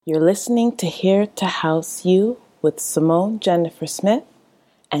You're listening to Here to House You with Simone Jennifer Smith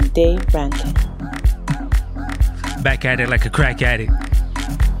and Dave Rankin. Back at it like a crack addict.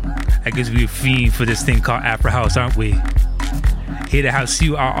 I guess we a fiend for this thing called Afro House, aren't we? Here to House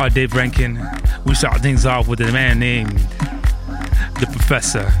You are Dave Rankin. We start things off with a man named The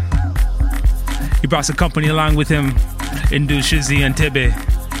Professor. He brought some company along with him, Ndu Shizzy and Tebe.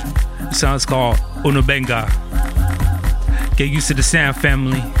 The song's called Unobenga. Get used to the sound,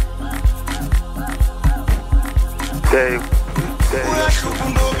 family. Dave.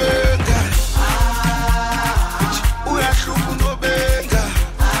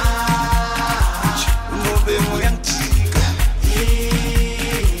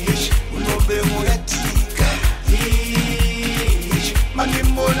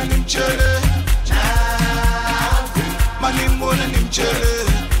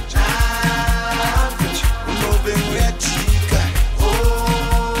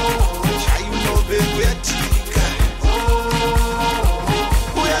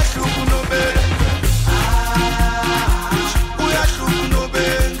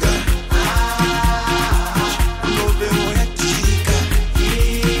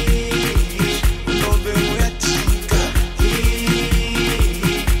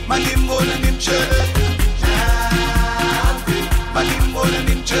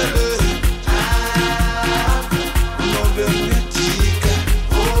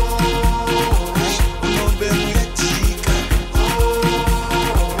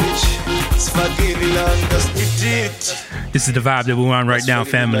 This is the vibe that we're on right now,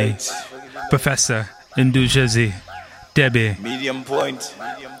 family. Professor, Ndu Shizzy, Debbie. Medium point.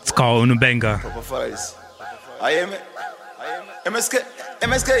 It's called Unobenga. Proper files. I am MSK,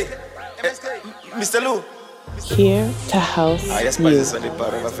 Mr. Lou. Here to House You.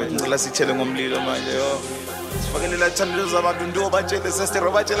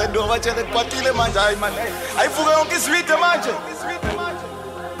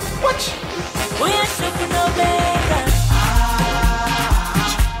 Watch. We are super Unobenga.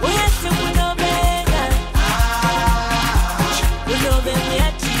 We are super Unobenga. Unobenga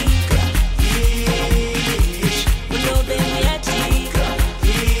tika. Unobenga tika.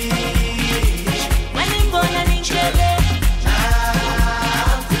 Manimbona ninchele.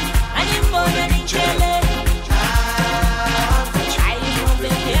 Manimbona ninchele. Ay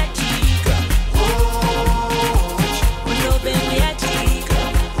unobenga tika. Unobenga tika.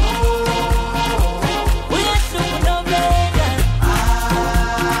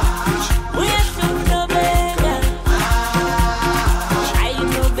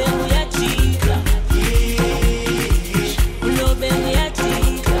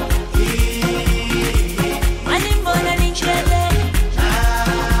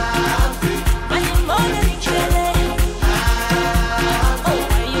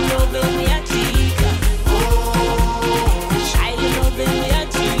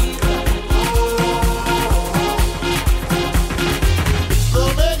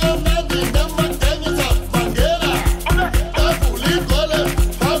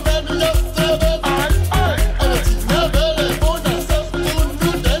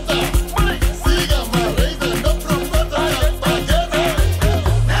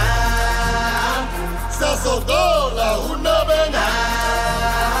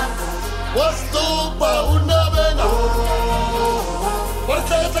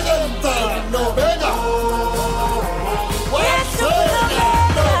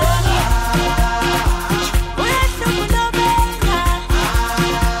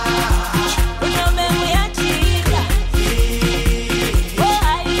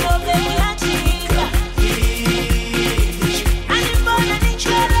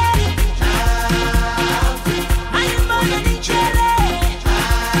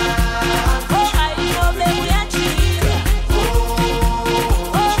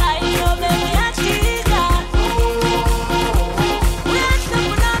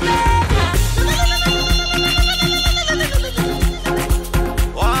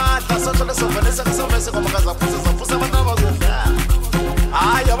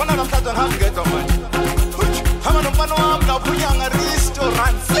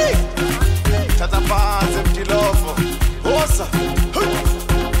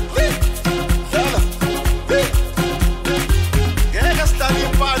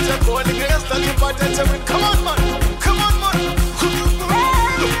 Come on, man.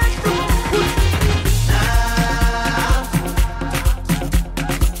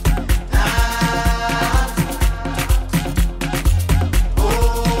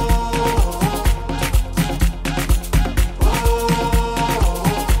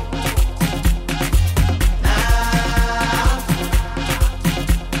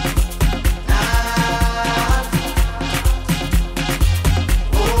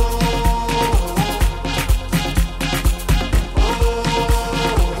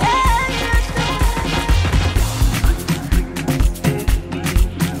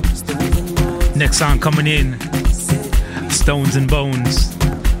 Next song coming in, Stones and Bones,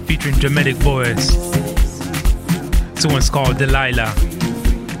 featuring Dramatic Boys. This one's called Delilah.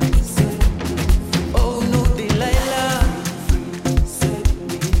 Oh no, Delilah,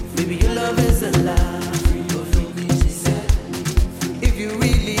 baby, your love is a lie. If you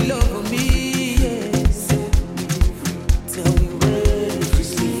really love me, yes, tell me where did you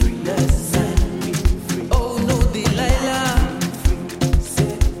sleep last night? Oh no, Delilah,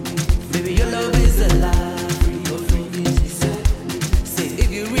 baby, your love is a lie. Say if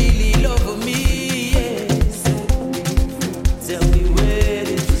you really love me, yes, tell me where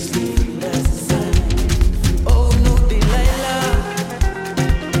did you sleep last night? Oh no, Delilah.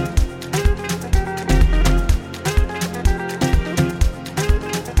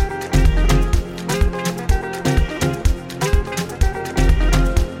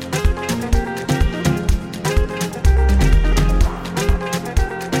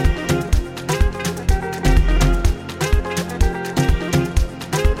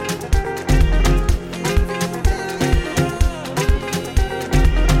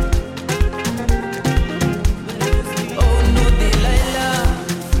 Oh no, Delilah,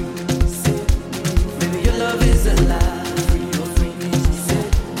 baby, your love is a lie.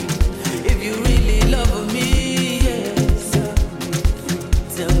 If you really love me, yes,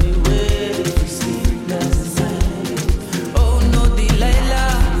 tell me where did you sleep last night? Oh no,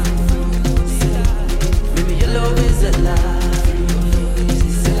 Delilah, baby, your love is a lie.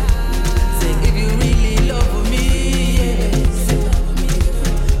 Say if you really love me, yes,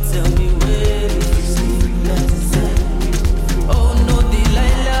 tell me where did you sleep last night? Oh no,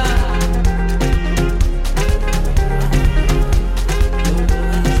 Delilah.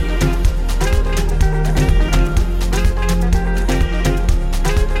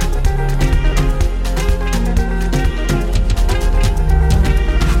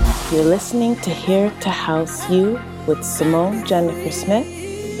 You're listening to Here to House You with Simone Jennifer Smith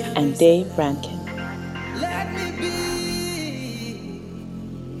and Dave Rankin. Let me be.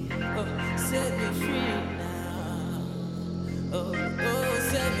 Oh, set me free now. Oh,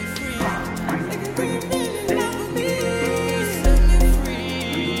 set me free. If you really love me, set me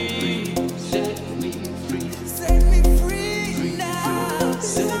free. Set me free now.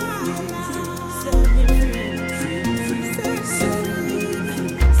 Set me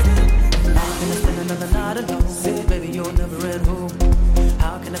How can I spend another night alone? Baby, you're never at home.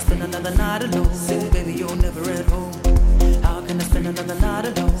 How can I spend another night alone? Baby, you're never at home. How can I spend another night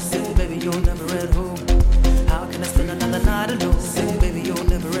alone? Baby, you're never at home. How can I spend another night alone? Baby, you're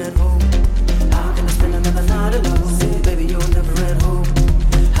never at home. How can I spend another night alone? Baby, you're never at home.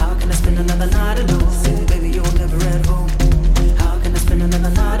 How can I spend another night alone? Baby, you're never at home. How can I spend another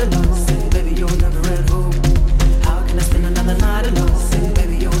night alone? Baby, you're never at home. How can I spend another night alone?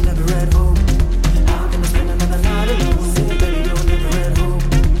 Baby, you're never at home. How can I spend another night alone? Baby, you're never at home.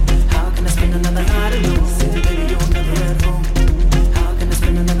 How can I spend another night alone? Baby, you're never at home. How can I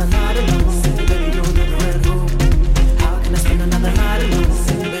spend another night alone? Baby, you're never at home. How can I spend another night alone?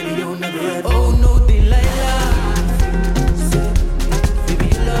 Baby, you're never at home. Oh no, Delilah, baby,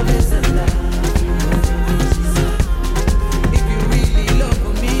 your love is a lie. If you really love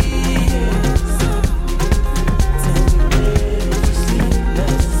me, yes, tell me where did you sleep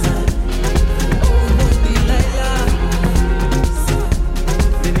last night? Oh no, Delilah,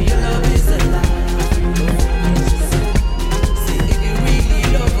 baby, your love is a lie. Say if you really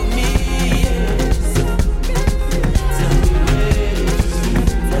love me, yes, tell me where did you sleep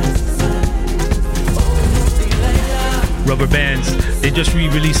last night? Oh no, Delilah, Rubber Bands, they just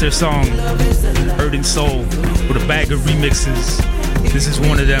re-released their song, love is a lie. Hurt and Soul, with a bag of remixes. This is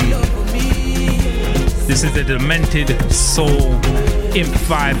one of them. This is the Demented Soul Imp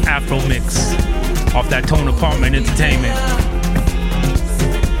 5 Afro mix off that Tone Apartment Entertainment.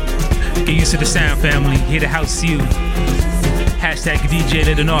 Get used to the sound, family. Here to house you. Hashtag DJ,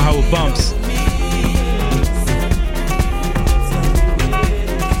 let them know how it bumps.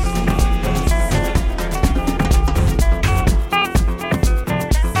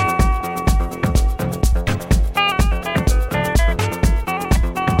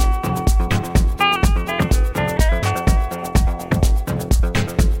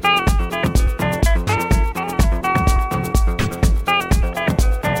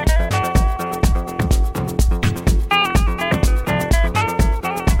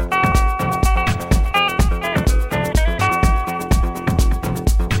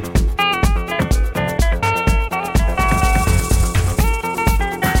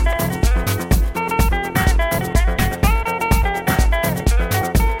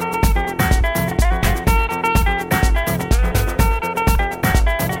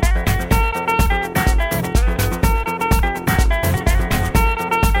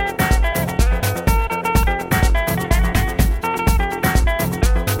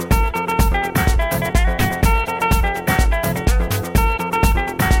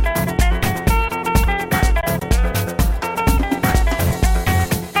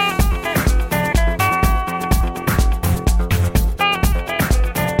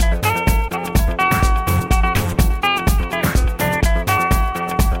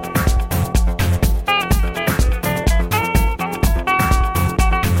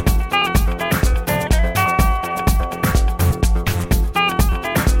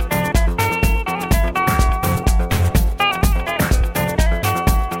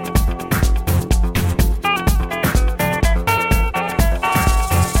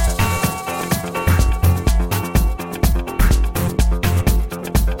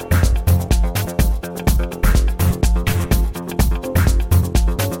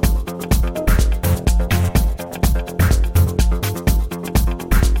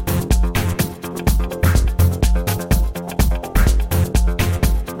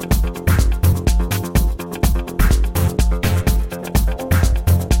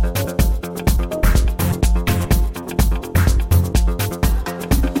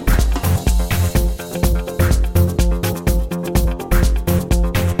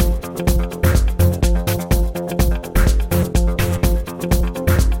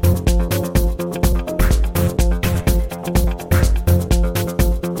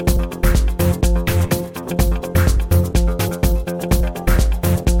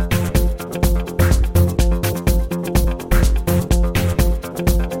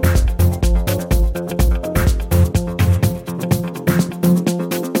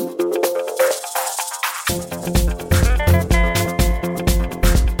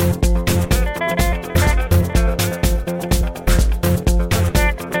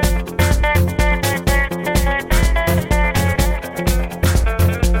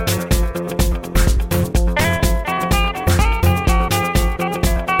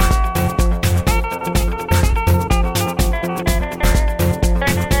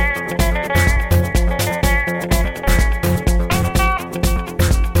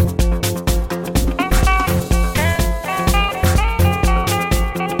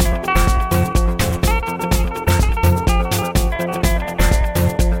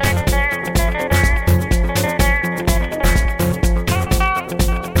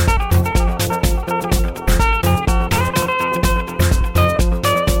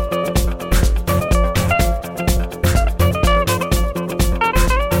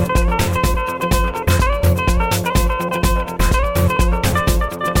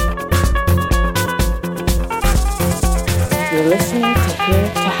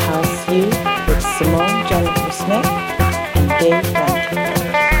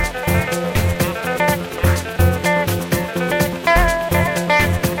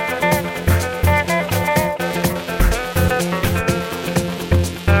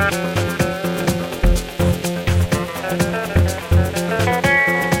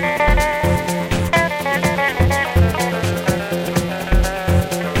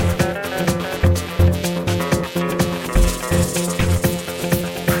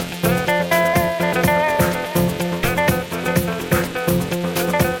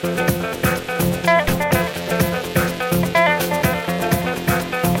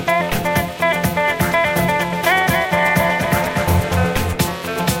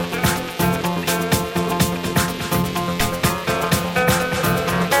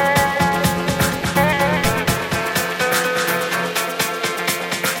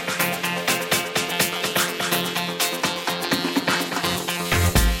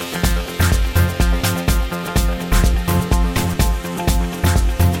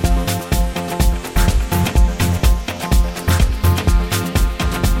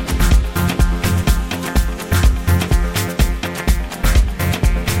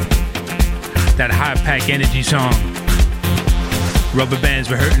 Impact Energy song. Rubber Bands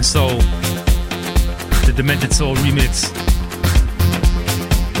with Hurtin' Soul. The Demented Soul remix.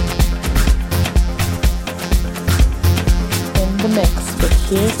 In the mix with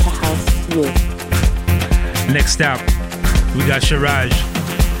Here to House You. Next up, we got Sharaj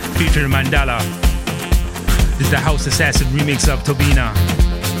featuring Mandala. This is the House Assassin remix of Tobina.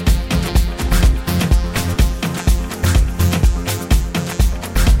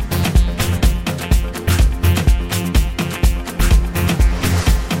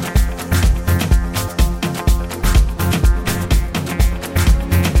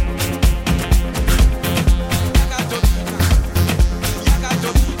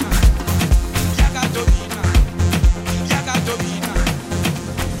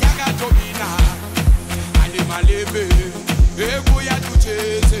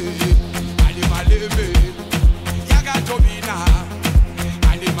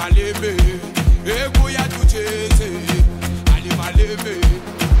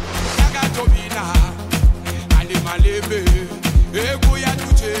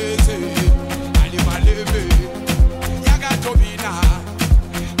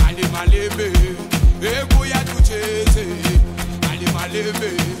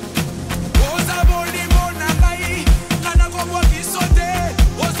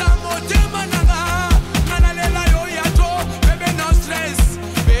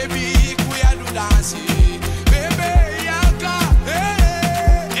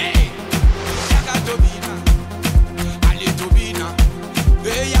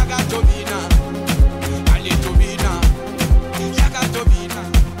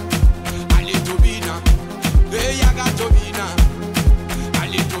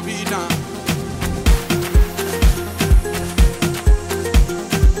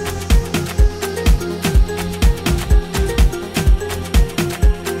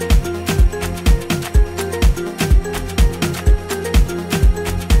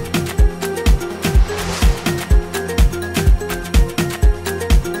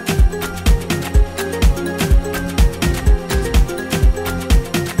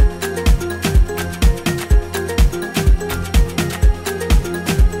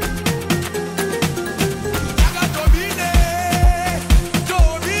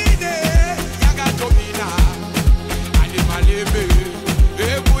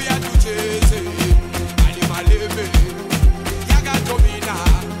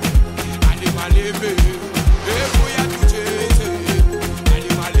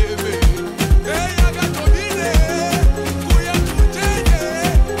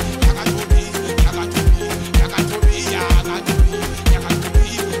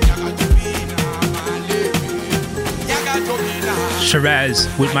 Shiraz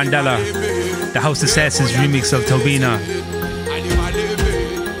with Mandala, the House Assassins remix of Tobina.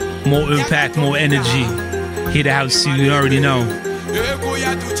 More impact, more energy. Here to House You, you already know.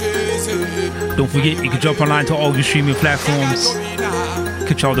 Don't forget, you can jump online to all your streaming platforms.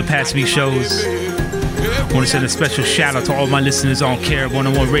 Catch all the past week shows. Want to send a special shout out to all my listeners on Carib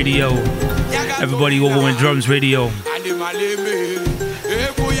 101 Radio. Everybody over in Drums Radio.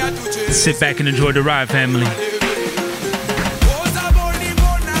 Sit back and enjoy the ride, family.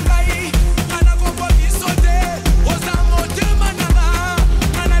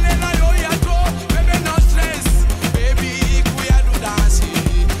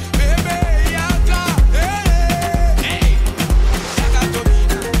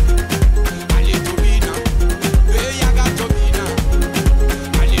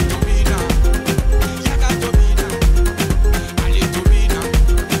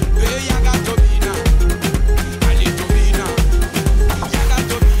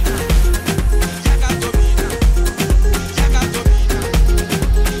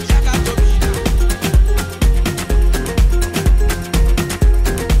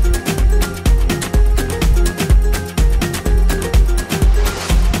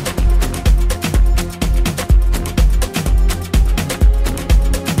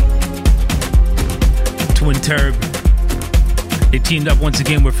 They teamed up once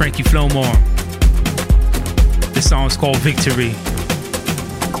again with Frankie Flowmore. This song is called Victory.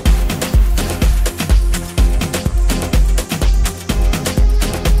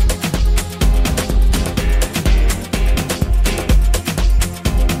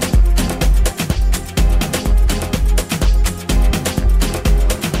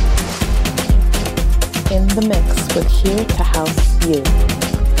 In the mix with Here to House You.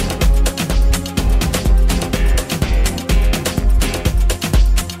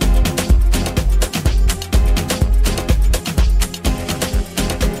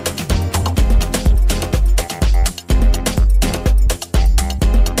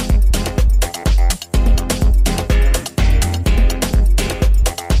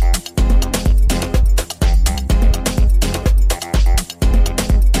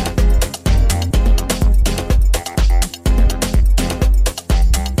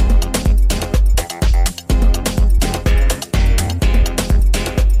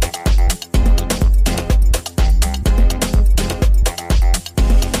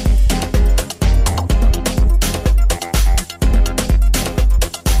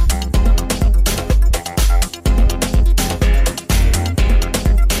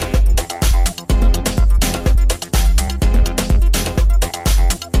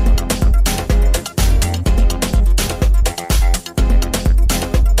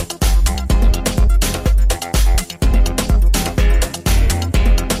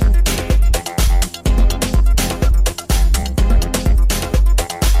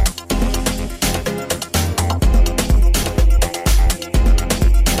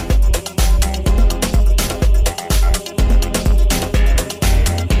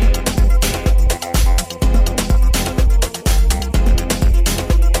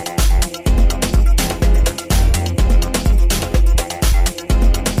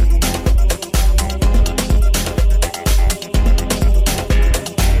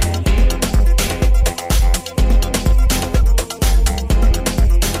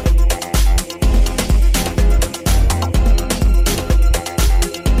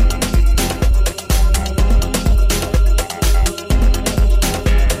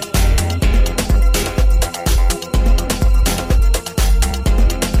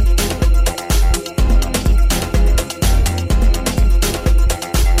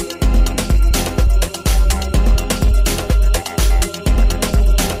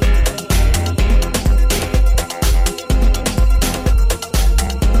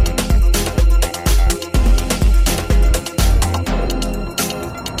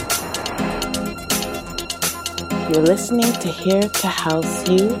 You're listening to Here to House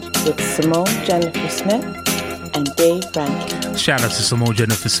You with Simone Jennifer Smith and Dave Rankin. Shout out to Simone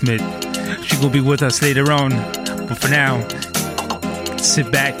Jennifer Smith. She's going to be with us later on. But for now,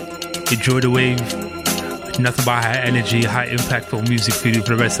 sit back, enjoy the wave. Nothing but high energy, high impactful music for you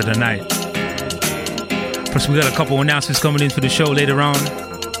for the rest of the night. Plus, we got a couple announcements coming in for the show later on.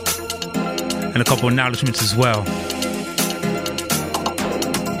 And a couple acknowledgements as well.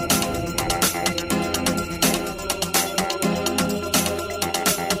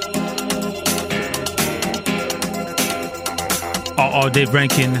 All Dave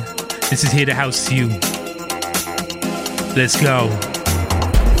Rankin. This is Here to House You. Let's go.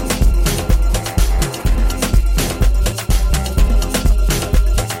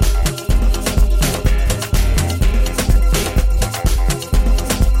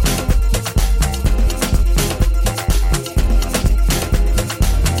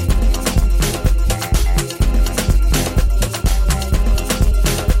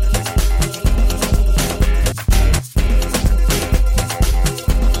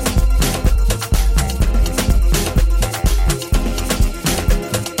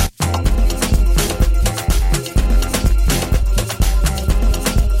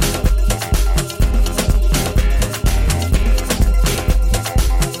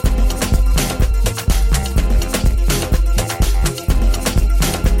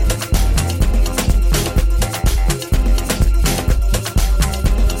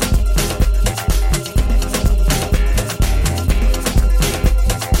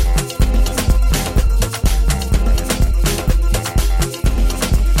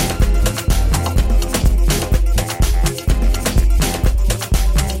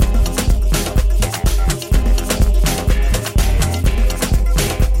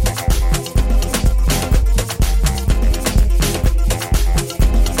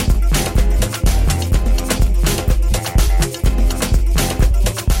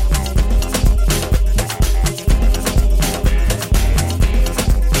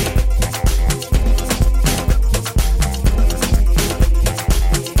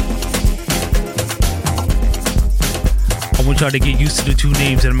 Try to get used to the two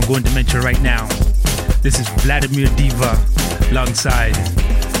names that I'm going to mention right now. This is Vladimir Diva alongside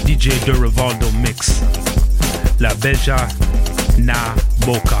DJ Dorivaldo Mix. La Beja na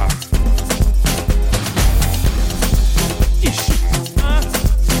Boca.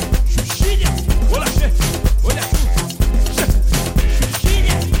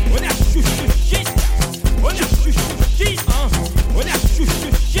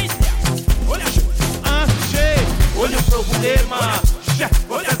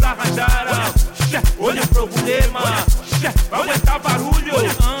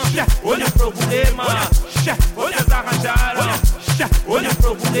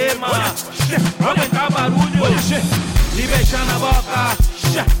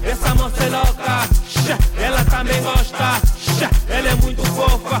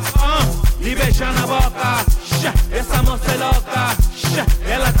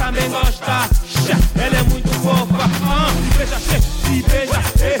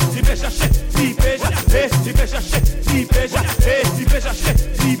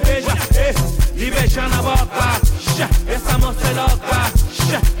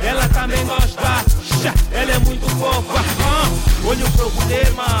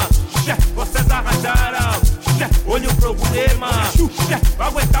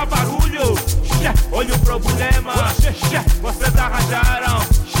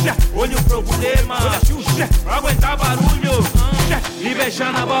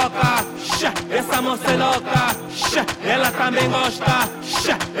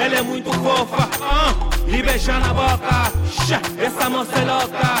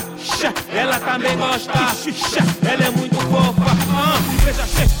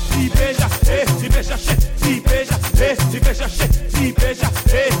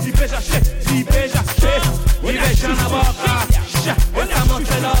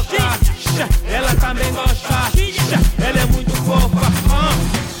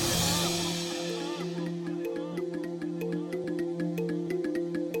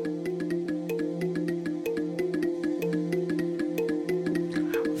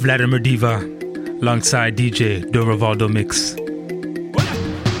 Vladimir Diva alongside DJ Dorivaldo Mix.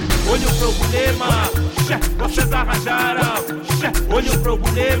 Olha o problema, vocês arranjaram. Olha o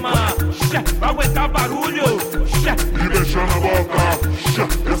problema, vai aguentar barulho. Me beijando na boca,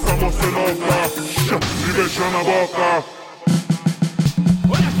 essa moça é louca. Me beijando na boca.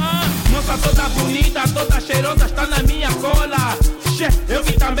 Moça toda bonita, toda cheirosa, está na minha cola. Eu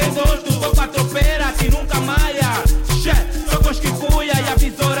que também gosto, sou patropeira que nunca malha. Sou cosquicuia e a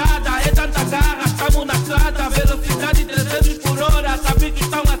visorada, é tanta garra, estamos na estrada, velocidade.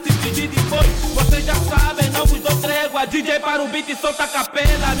 DJ para o beat e solta a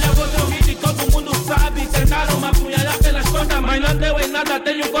capela. Minha voz é um hit e todo mundo sabe. Tentaram me apunhalar pelas costas, mas não deu em nada,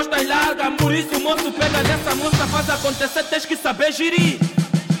 tenho costas largas. Por isso o moço pega nessa moça, faz acontecer, tens que saber gerir.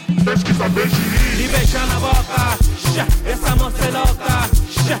 Tens que saber gerir. Lhe beijar na boca, essa moça é louca.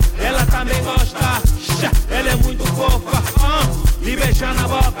 Ela também gosta, ela é muito fofa. Lhe beijar na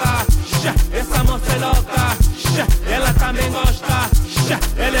boca, essa moça é louca. Ela também gosta,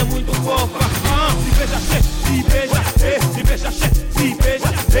 ela é muito fofa. Se beija, se beija, se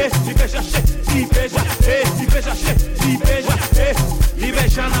beija, se beija, se beija, se beija, se beija, se beija, lhe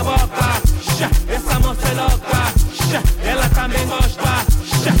beijar na boca. Essa moça é louca, ela também gosta,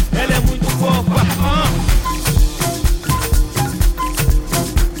 ela é muito fofa.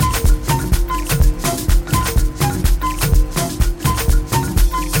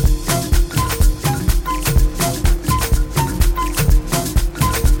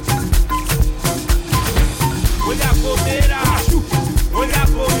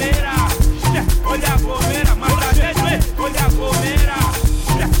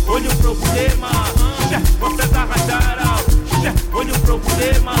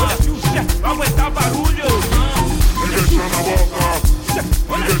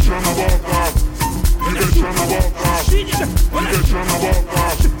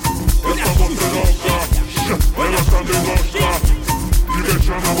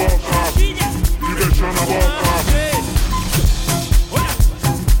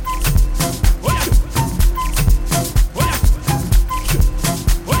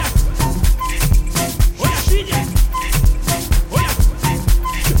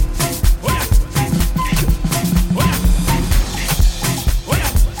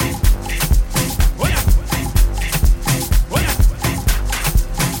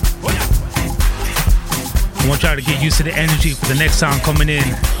 To the energy for the next song coming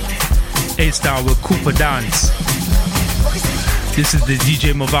in, A-Star with Cooper Dance. This is the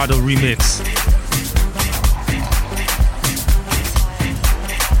DJ Movado remix.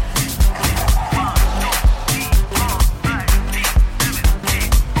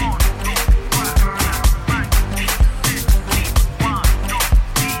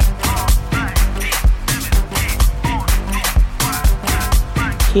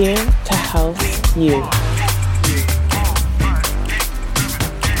 Here to house you.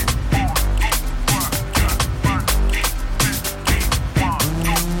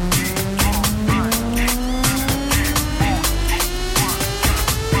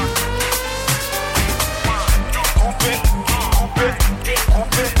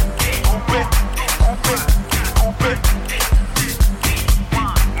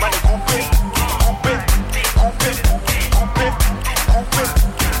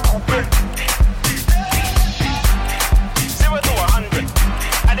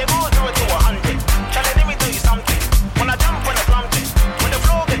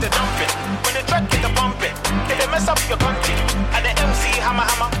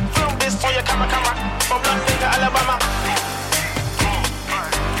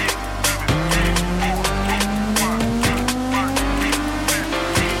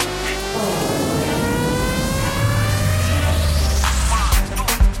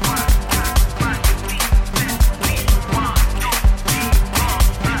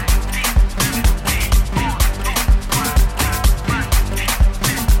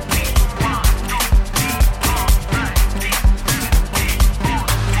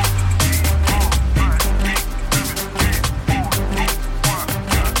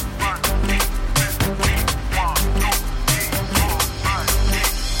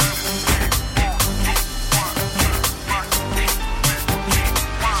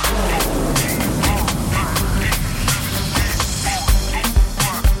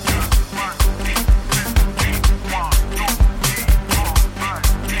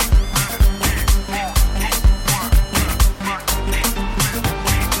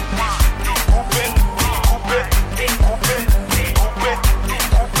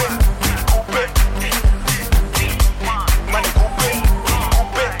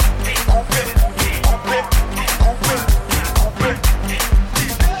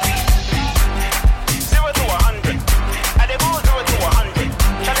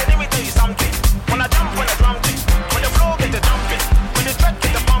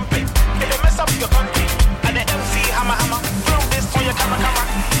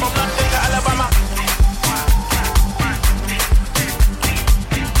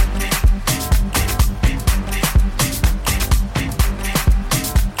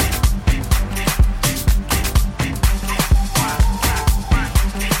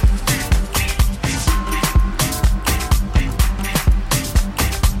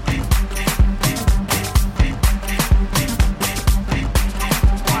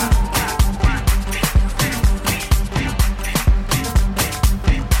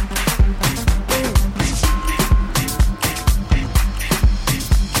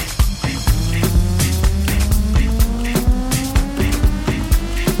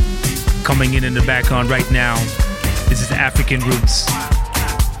 coming in the background right now. This is the African Roots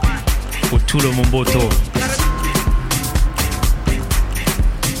with Tula Momboto.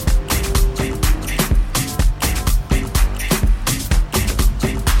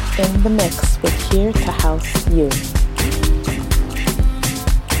 In the mix with Here to House You.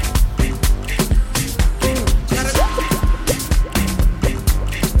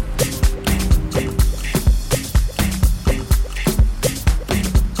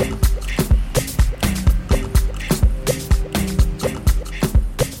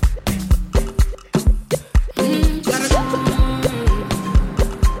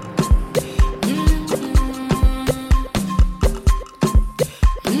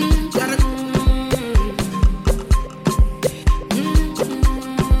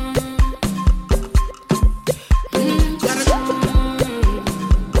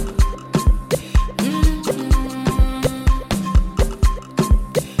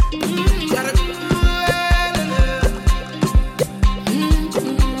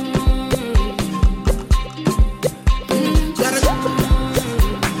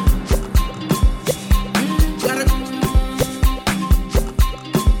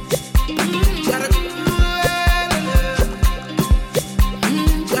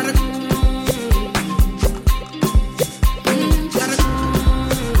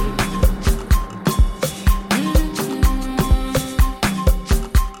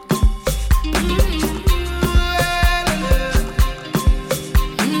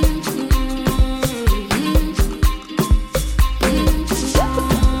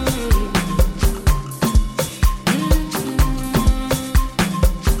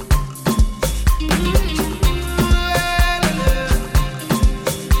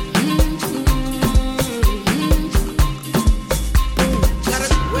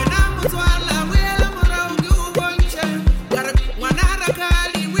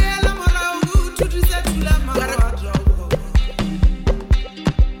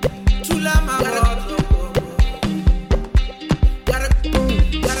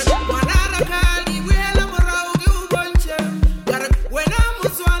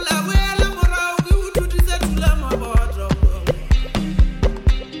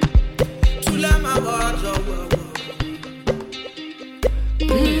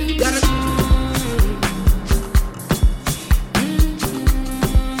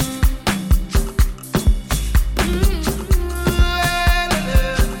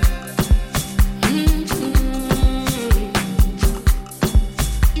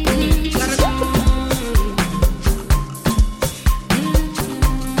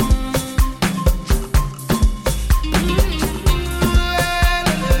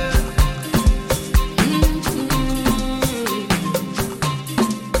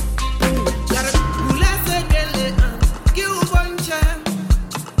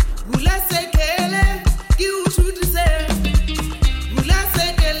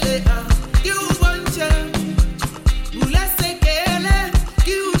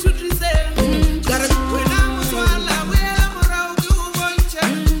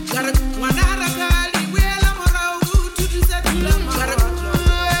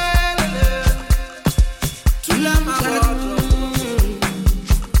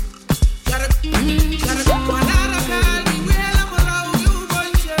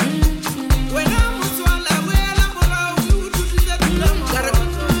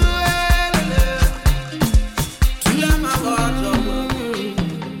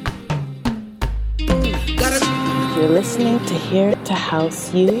 To Here to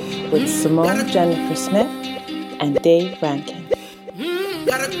House You with Simone Jennifer Smith and Dave Rankin.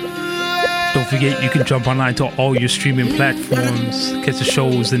 Don't forget, you can jump online to all your streaming platforms, catch the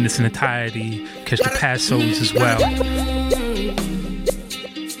shows in its entirety, catch the past shows as well.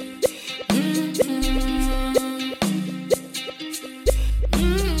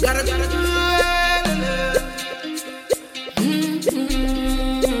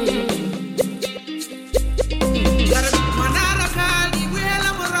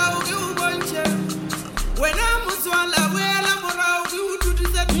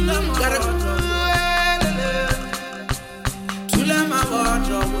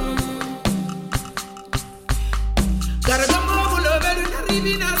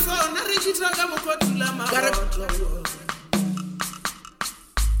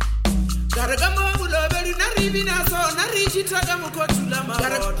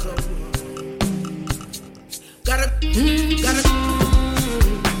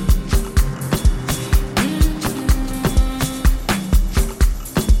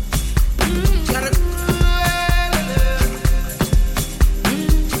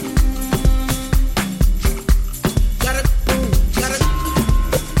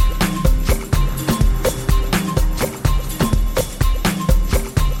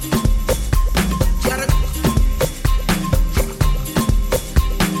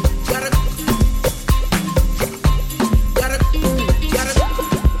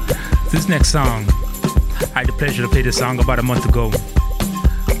 This next song, I had the pleasure to play this song about a month ago.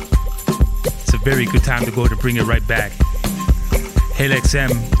 It's a very good time to go to bring it right back. Hail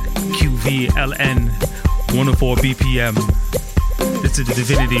XM, QVLN, 104 BPM. This is the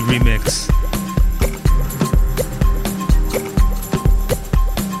Divinity remix.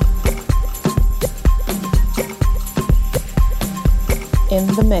 In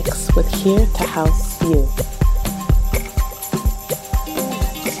the mix with Here to House You.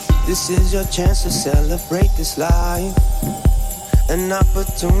 This is your chance to celebrate this life, an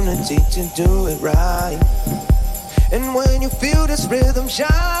opportunity to do it right. And when you feel this rhythm,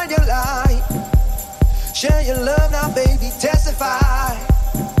 shine your light. Share your love now, baby, testify.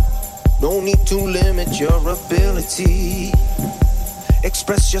 No need to limit your ability.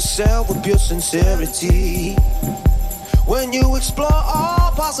 Express yourself with pure sincerity. When you explore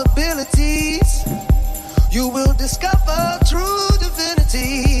all possibilities, you will discover true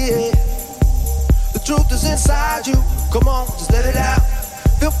divinity. The truth is inside you. Come on, just let it out.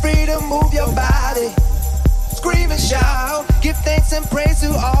 Feel free to move your body. Scream and shout. Give thanks and praise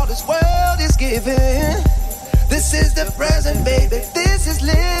to all this world is giving. This is the present, baby. This is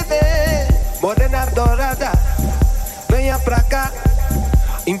living. Morena dorada, venha pra cá.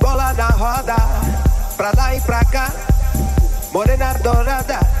 Embola na roda, pra lá e pra cá. Morena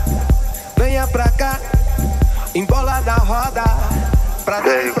dorada, venha pra cá. Embola na roda, pra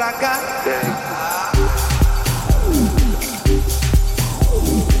lá e pra cá.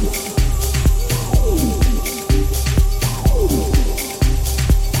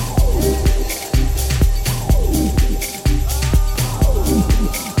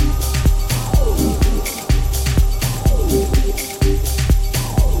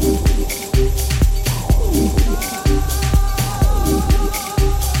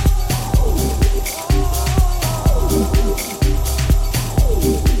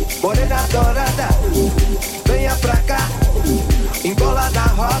 Morena dorada, venha pra cá. Embola na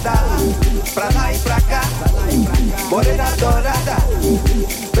roda, pra lá e pra cá. Morena dorada,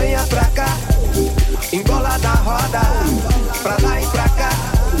 venha pra cá. Embola na roda, pra lá e pra cá.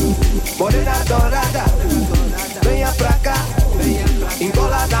 Morena dorada, venha pra cá.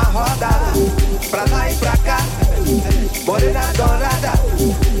 Embola na roda, pra lá e pra cá. Morena dorada,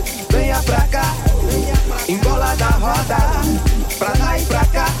 venha pra cá. Embola na roda, pra lá e pra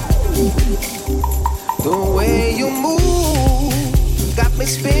cá. The way you move got me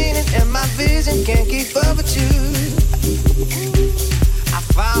spinning and my vision can't keep up with you. I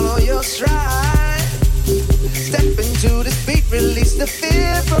follow your stride. Step into this beat, release the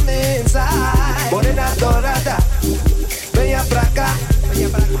fear from inside. Morena dorada, venha pra cá.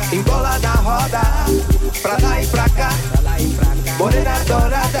 Embola na roda, pra lá e pra cá. Morena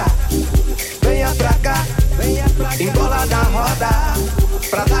dorada, venha pra cá. Embola na roda,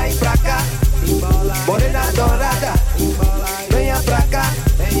 pra lá e pra cá. Morena dorada, venha pra cá.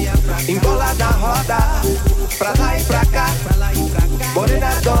 Embola na roda, pra lá e pra cá.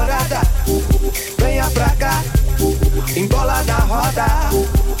 Morena dorada, venha pra cá. Embola na roda,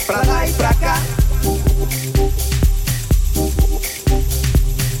 pra lá e pra cá.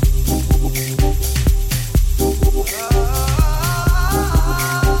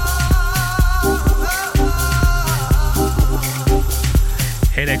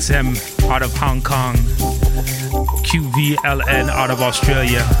 XM out of Hong Kong, QVLN out of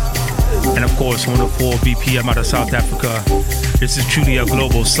Australia, and of course 104 BPM out of South Africa. This is truly a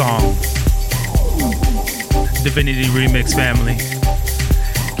global song. Divinity Remix family.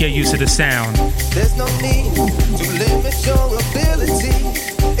 Get used to the sound. There's no need to limit your ability.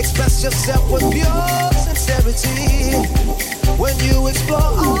 Express yourself with pure sincerity. When you explore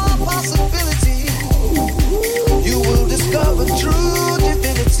all possibilities, you will discover true divinity.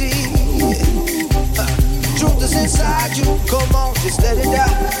 Truth is inside you. Come on, just let it out.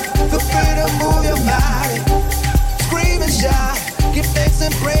 Feel free to move your body. Scream and shout. Give thanks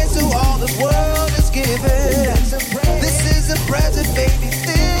and praise to all this world is giving. This is the present, baby.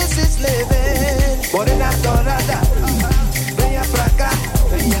 This is living. Morena dorada, venha pra cá.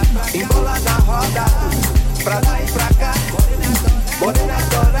 Embola na roda, pra lá e pra cá. Morena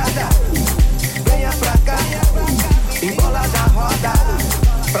dorada, venha pra cá. Embola na roda,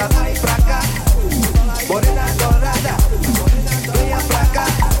 pra lá e pra cá. Morena dorada, venha pra cá.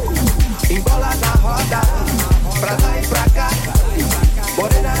 Embola na roda, pra lá e pra cá.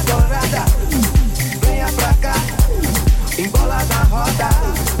 Morena dorada, venha pra cá. Embola na roda,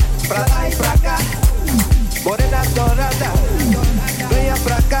 pra lá e pra cá. Morena dorada, venha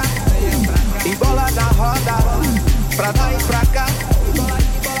pra cá. Embola na roda,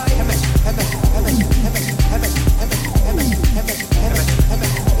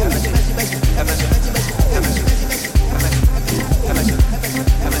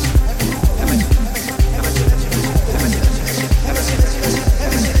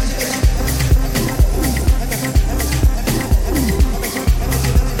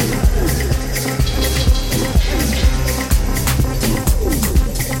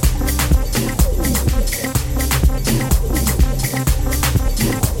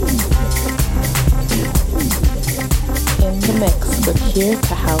 Here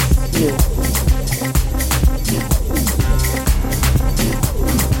to House You.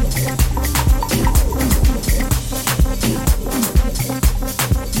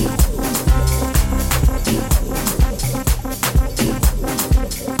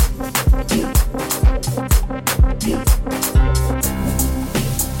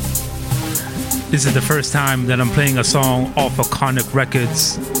 This is the first time that I'm playing a song off of Conic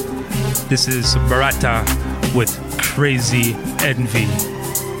Records. This is Barata with Crazy Envy.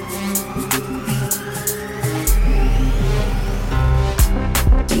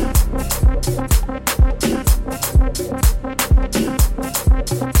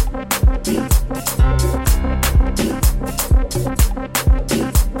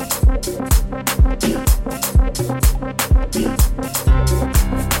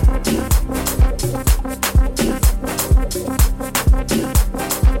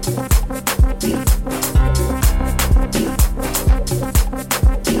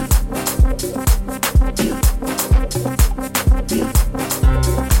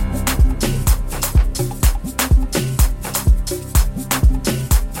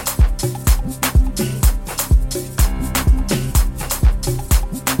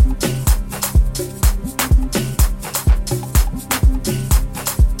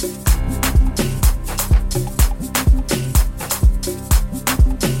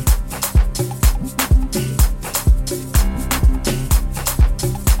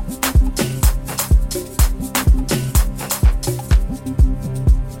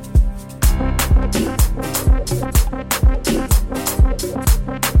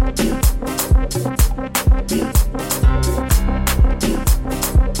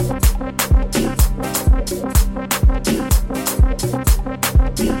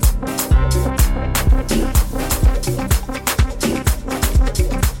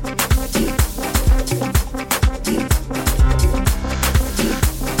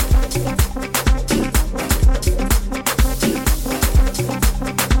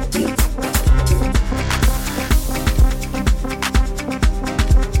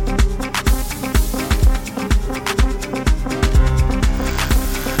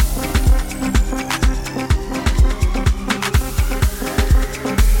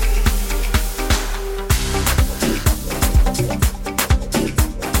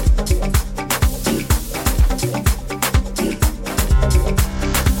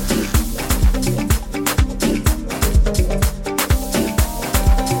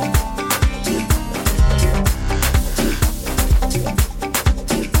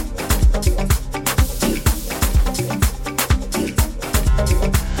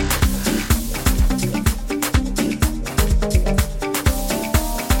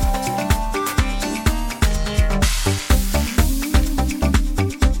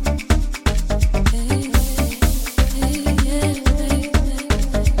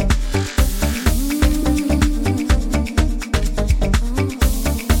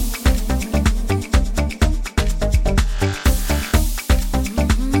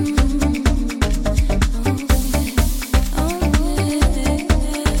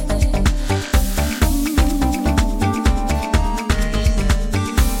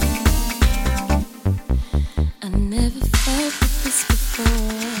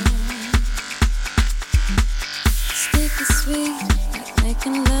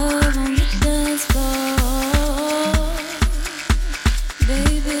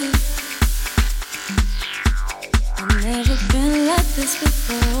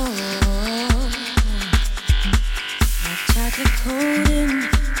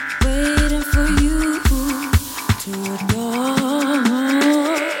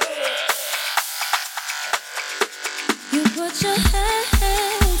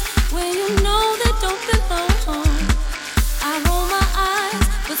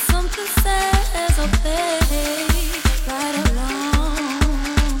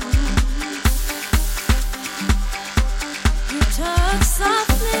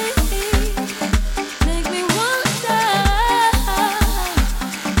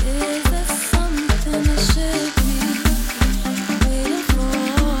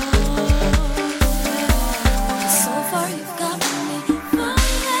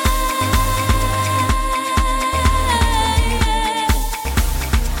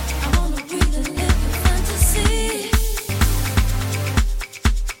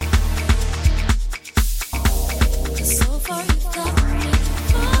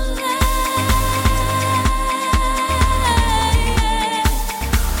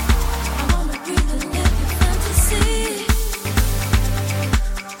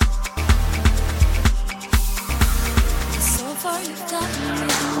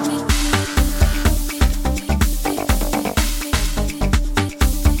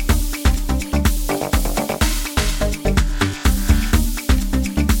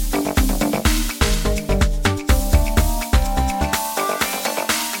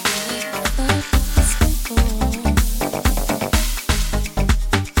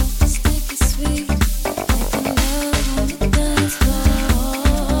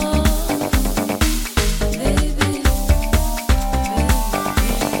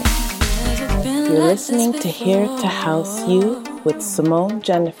 You're listening to Here to House You with Simone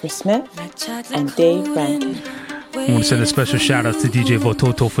Jennifer Smith and Dave Rankin. I want to send a special shout out to DJ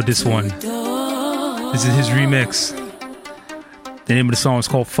Vototo for this one. This is his remix. The name of the song is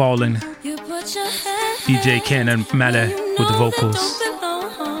called Falling. DJ Ken and Mala with the vocals.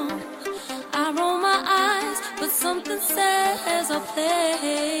 I roll my eyes, but something says I'll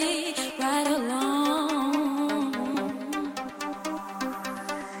play right along.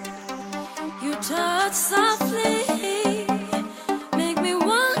 You touch softly, make me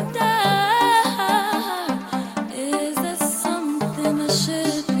wonder, is there something I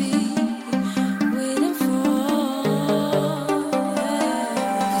should be waiting for?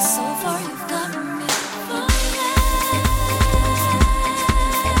 'Cause so far you've got me falling. I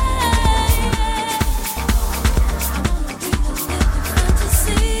wanna be the living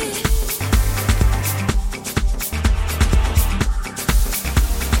fantasy.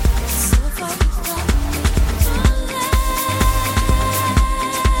 So far you've got me falling.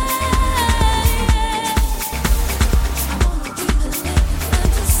 I wanna be the living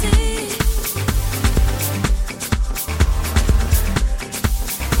fantasy. So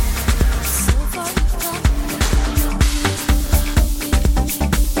far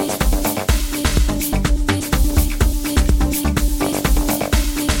you've got me.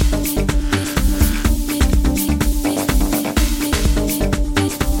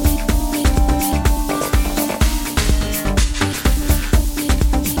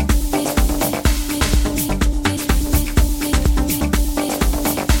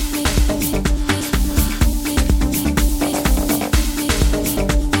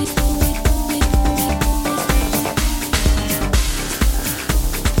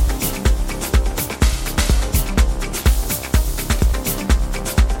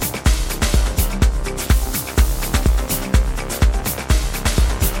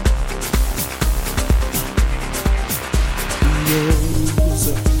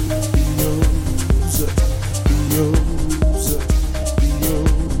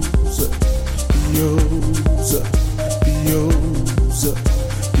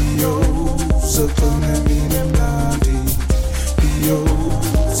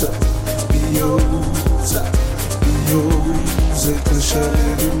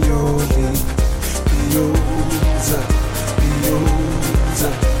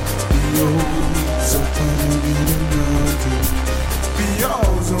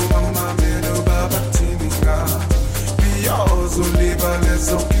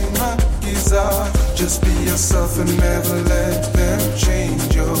 Just be yourself and never let them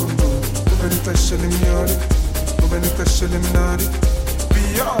change your mood.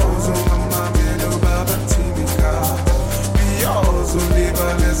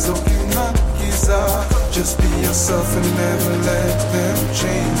 Just be yourself and never let them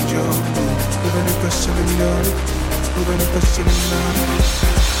change your mood.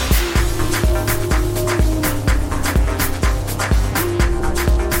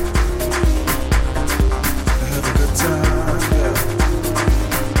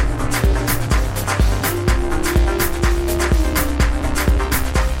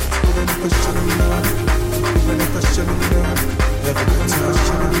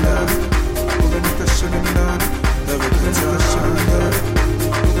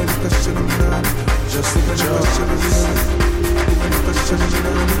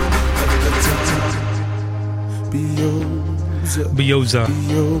 Bioza,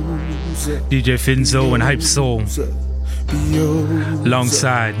 DJ Finzo and Hype Soul,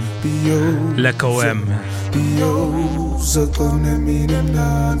 alongside Leco M.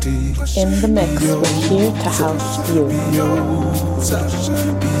 In the mix with Here to House You.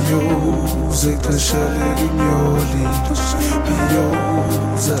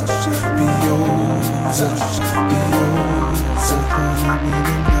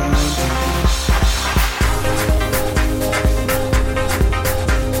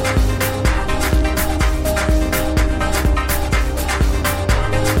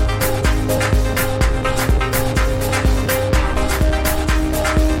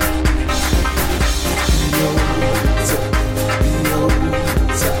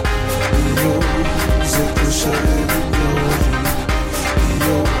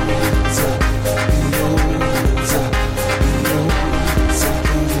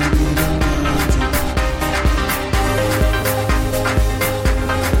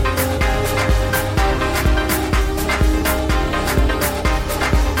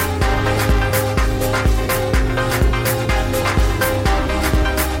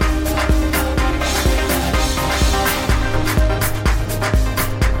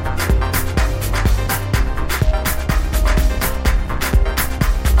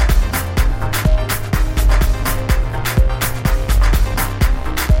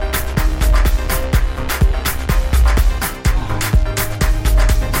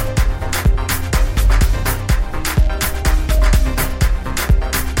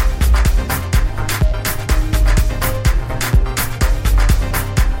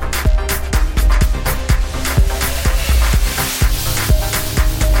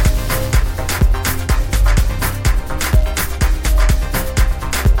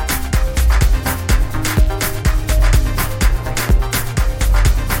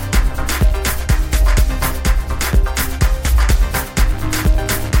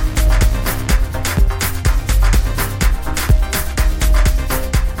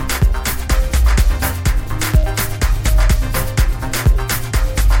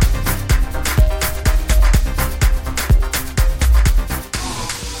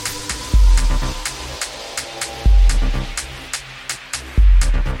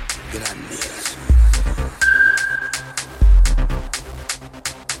 grandes.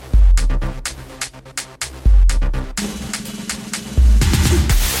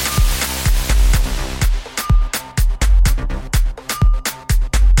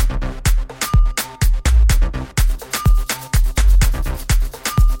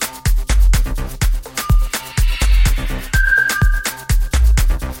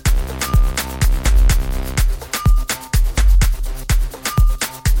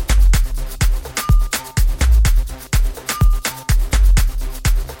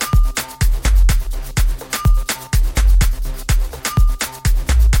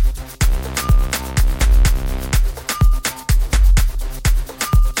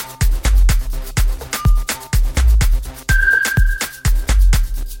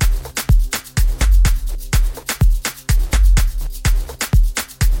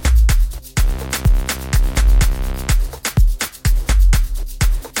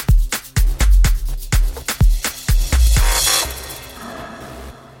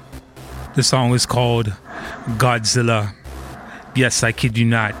 The song is called Godzilla. Yes, I kid you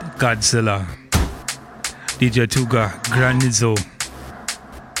not, Godzilla. DJ Tuga, Granizo.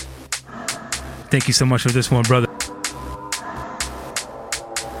 Thank you so much for this one, brother.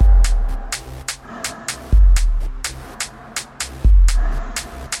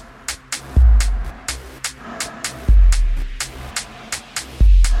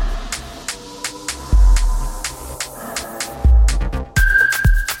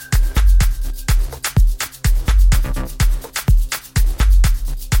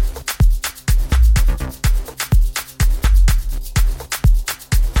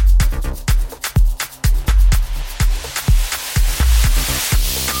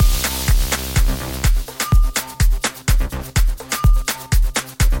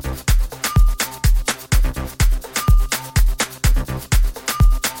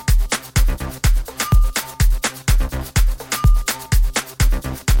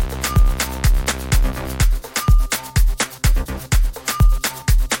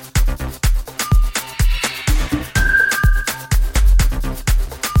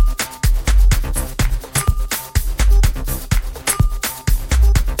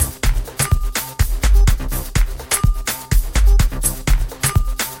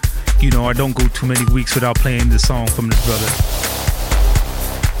 I don't go too many weeks without playing this song from this brother.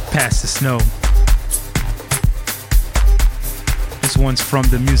 Past the Snow. This one's from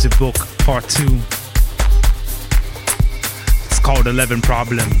the music book, part 2. It's called 11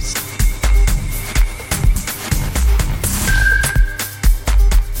 Problems.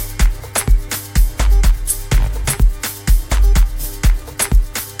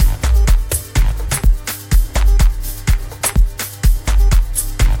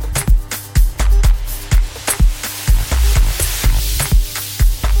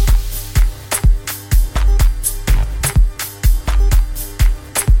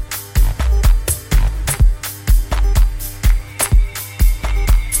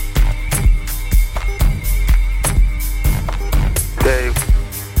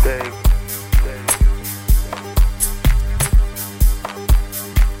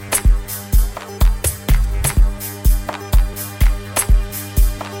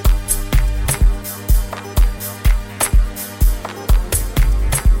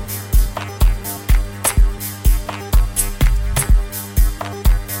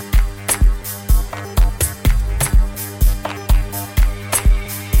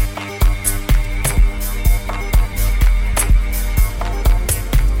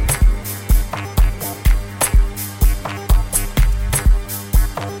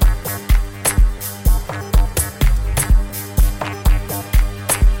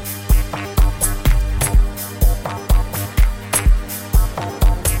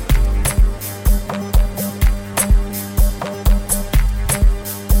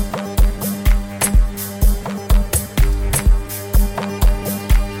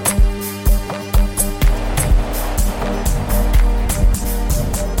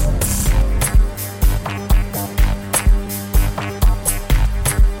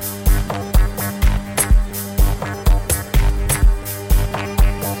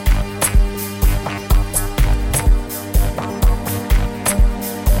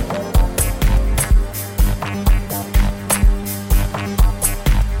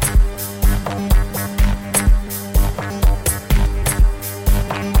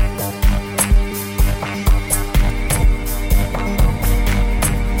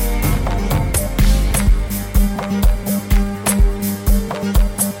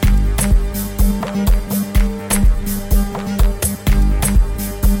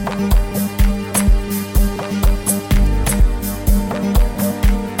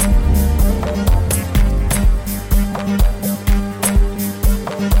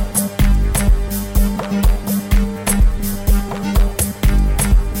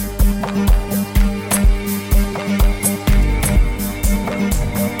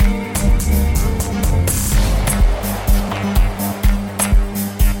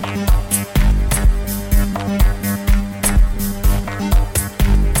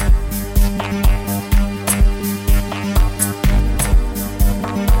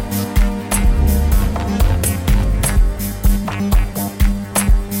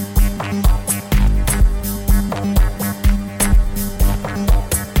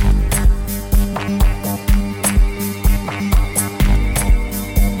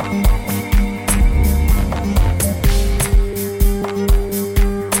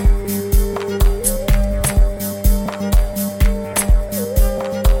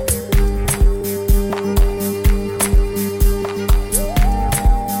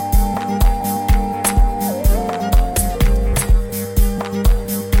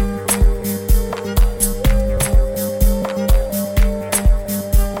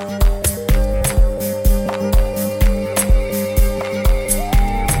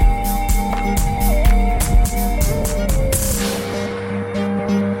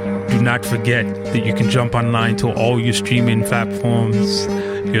 not forget that you can jump online to all your streaming platforms,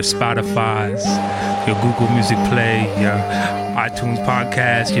 your Spotify's, your Google Music Play, your iTunes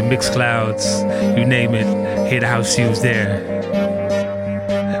podcast, your Mixclouds, you name it. Hear the House You's there.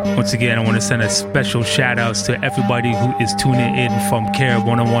 Once again, I want to send a special shout outs to everybody who is tuning in from Care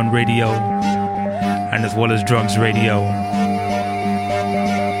 101 Radio and as well as Drums Radio.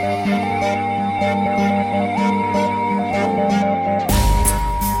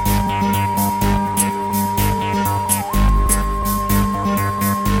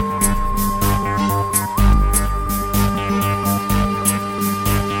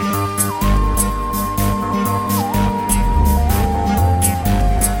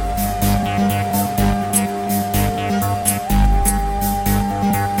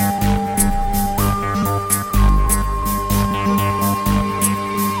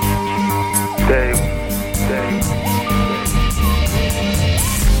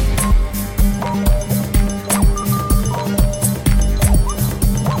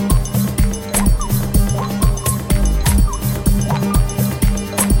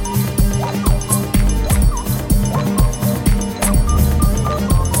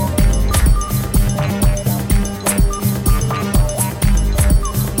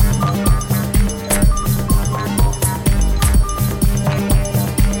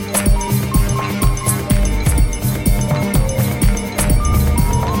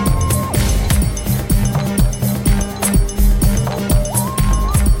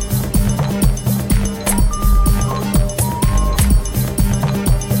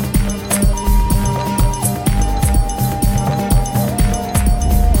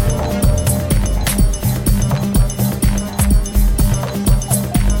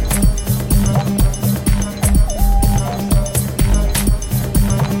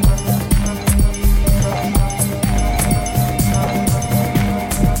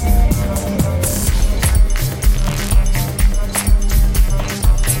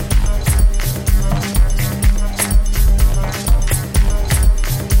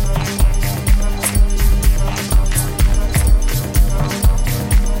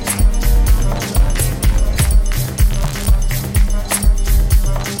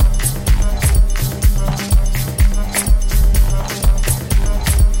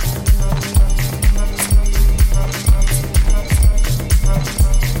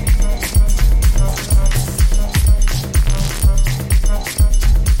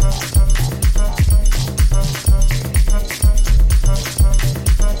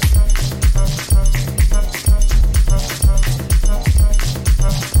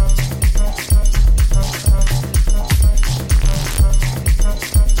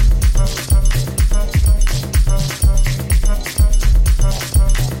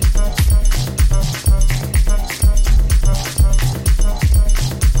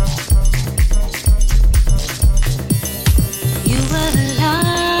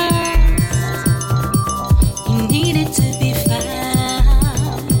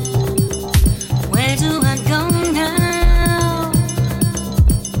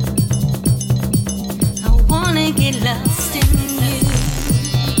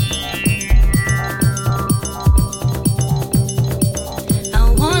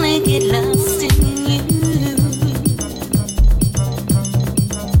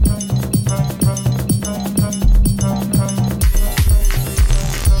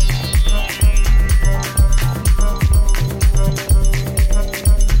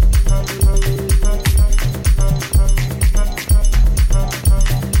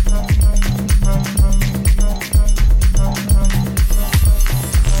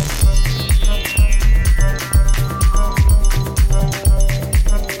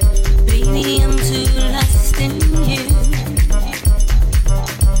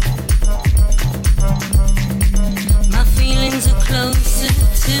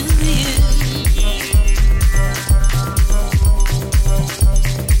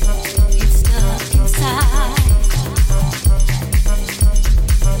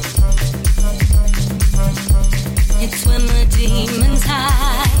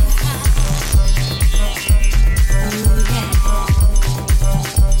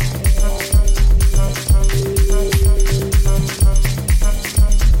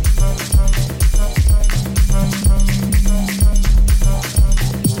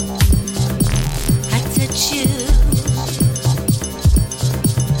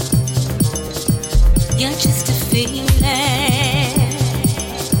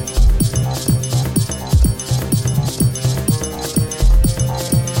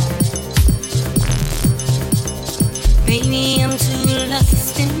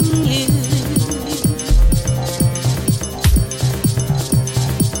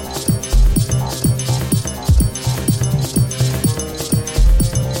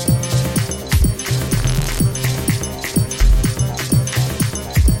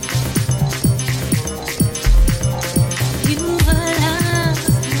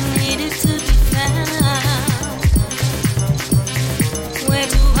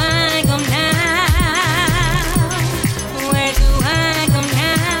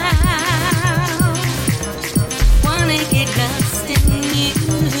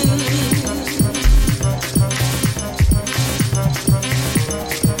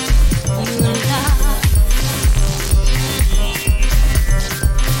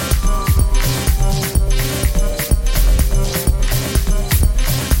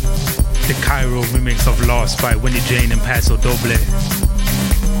 remix of Lost by Winnie Jane and Paso Doble.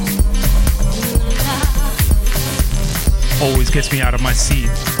 Always gets me out of my seat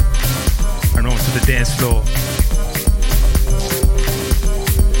and onto the dance floor.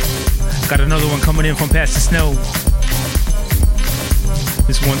 Got another one coming in from Past the Snow.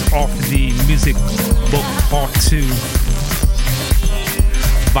 This one's off the Music Book Part 2.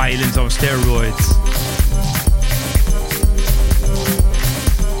 Violins on Steroids.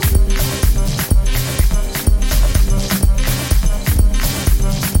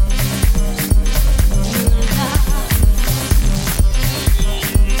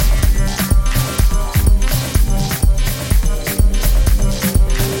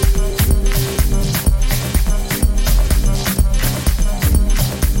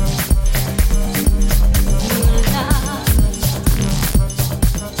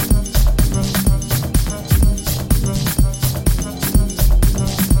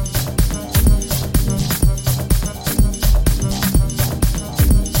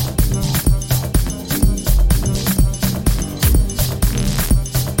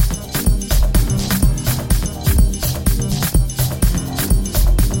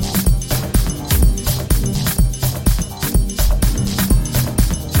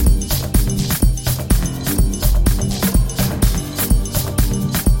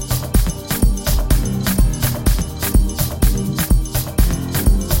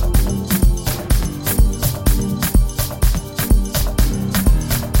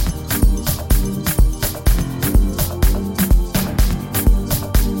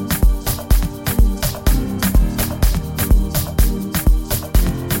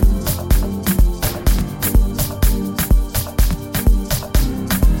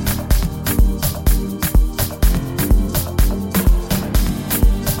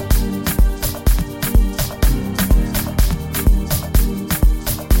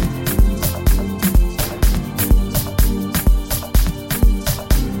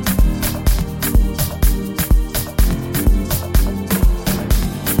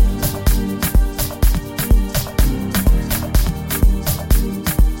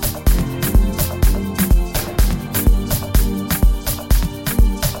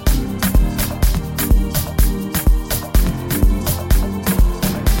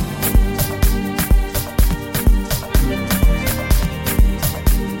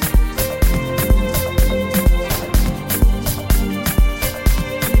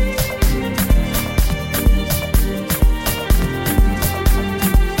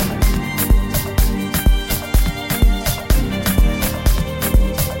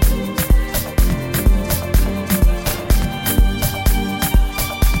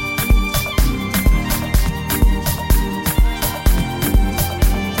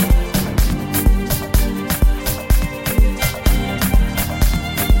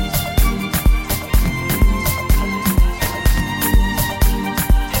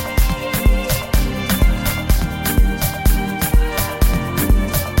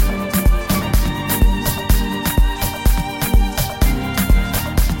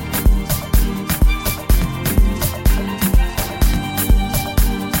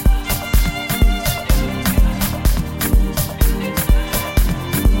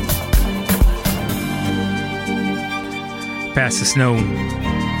 Past the Snow.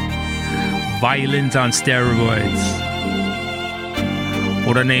 Violins on Steroids.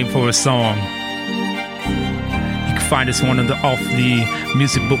 What a name for a song. You can find this one off the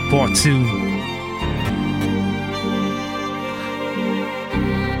Music Book Part 2.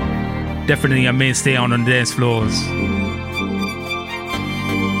 Definitely a mainstay on the dance floors.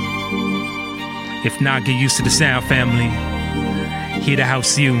 If not, get used to the sound, family. Here to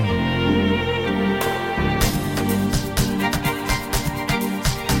house you.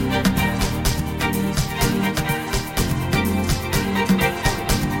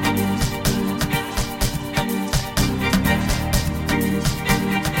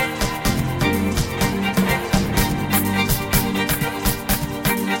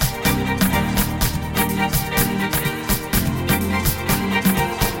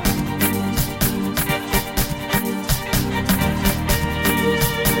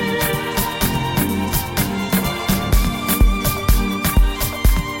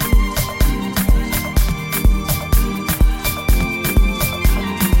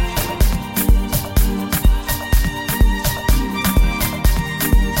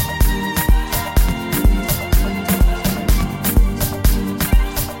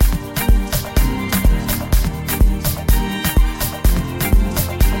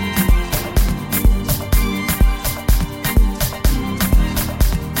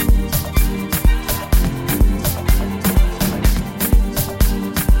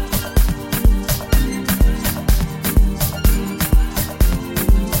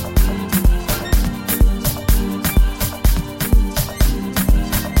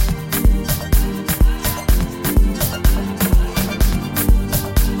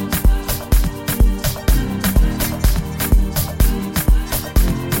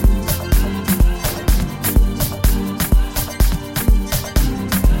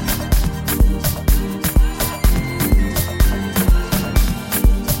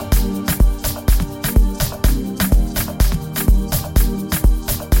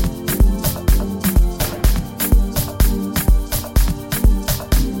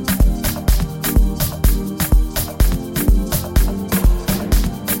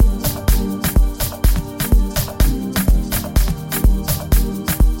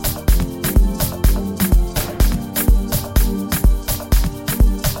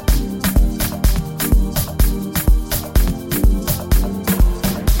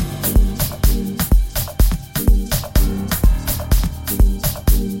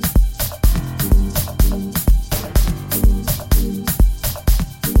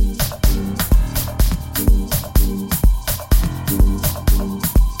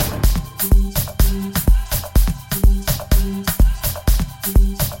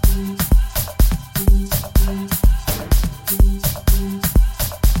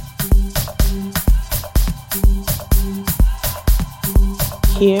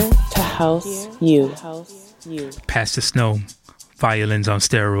 Here to House You. Past the Snow, Violins on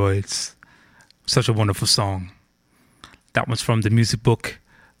Steroids. Such a wonderful song. That was from the music book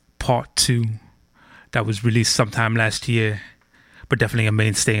Part 2. That was released sometime last year, but definitely a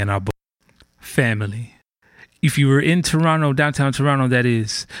mainstay in our book. Family. If you were in Toronto, downtown Toronto, that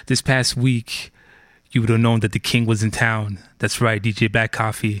is, this past week, you would have known that the King was in town. That's right, DJ Black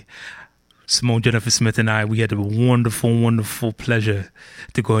Coffee. Simone Jennifer Smith and I, we had a wonderful, wonderful pleasure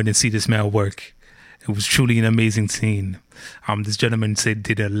to go ahead and see this man work. It was truly an amazing scene. This gentleman said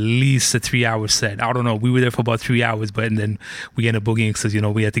did at least a 3-hour set. I don't know. We were there for about 3 hours, but and then we ended up boogieing because,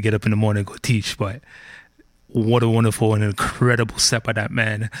 we had to get up in the morning and go teach. But what a wonderful and incredible set by that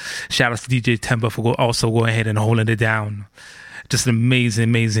man. Shout out to DJ Temba for also going ahead and holding it down. Just an amazing,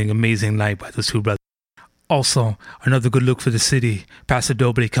 amazing, amazing night by those two brothers. Also, another good look for the city. Pastor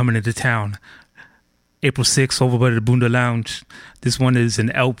Doble coming into town. April 6th over by the Bunda Lounge. This one is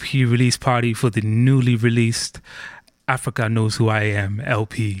an LP release party for the newly released Africa Knows Who I Am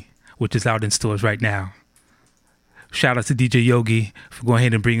LP, which is out in stores right now. Shout out to DJ Yogi for going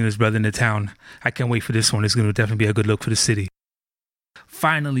ahead and bringing his brother into town. I can't wait for this one. It's going to definitely be a good look for the city.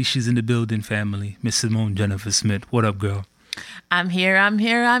 Finally, she's in the building, family. Miss Simone Jennifer Smith. What up, girl? I'm here.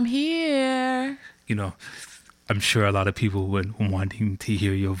 I'm sure a lot of people were wanting to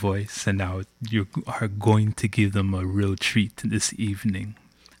hear your voice, and now you are going to give them a real treat this evening.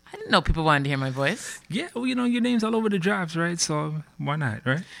 I didn't know people wanted to hear my voice. Yeah, well, your name's all over the drives, right? So why not,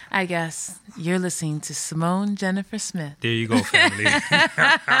 right? I guess you're listening to Simone Jennifer Smith. There you go, family.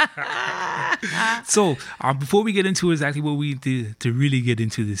 So before we get into exactly what we did to really get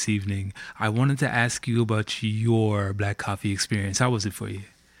into this evening, I wanted to ask you about your Black Coffee experience. How was it for you?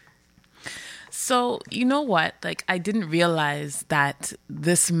 So, you know what? Like, I didn't realize that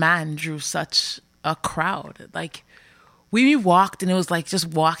this man drew such a crowd. Like, we walked and it was like just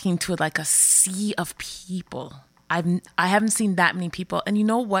walking to like a sea of people. I haven't seen that many people. And you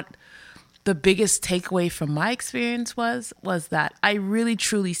know what the biggest takeaway from my experience was that I really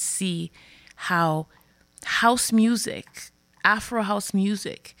truly see how house music, Afro house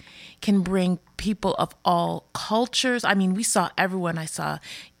music, can bring people of all cultures. I mean, we saw everyone. I saw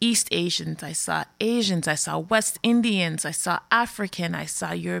East Asians, I saw Asians, I saw West Indians, I saw African, I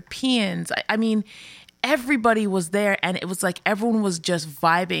saw Europeans. I mean, everybody was there, and it was like everyone was just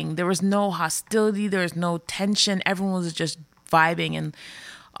vibing. There was no hostility, there was no tension. Everyone was just vibing. And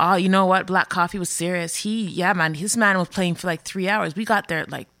you know what? Black Coffee was serious. This man was playing for like 3 hours. We got there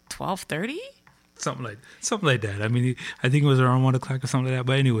at like 12:30. Something like that. I mean, I think it was around 1 o'clock or something like that.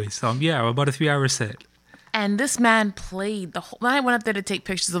 But anyways, about a 3-hour set. And this man played the whole. When I went up there to take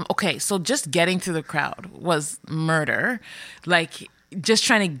pictures of him, okay, so just getting through the crowd was murder. Like, just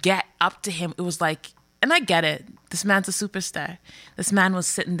trying to get up to him, it was like, and I get it. This man's a superstar. This man was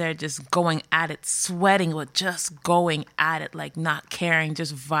sitting there just going at it, sweating, but just going at it, like not caring,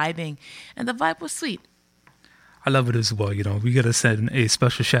 just vibing. And the vibe was sweet. I love it as well. We got to send a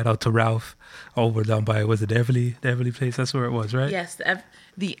special shout out to Ralph over down by, was it the Everly place? That's where it was, right? Yes,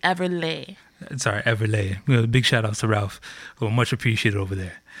 the Everlay. Sorry, Everlay. Big shout out to Ralph. Much appreciated over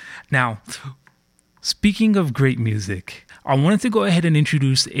there. Now, speaking of great music, I wanted to go ahead and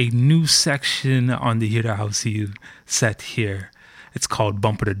introduce a new section on the Here to House You set here. It's called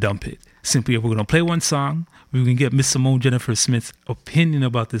Bump It or Dump It. Simply, we're going to play one song. We're going to get Miss Simone Jennifer Smith's opinion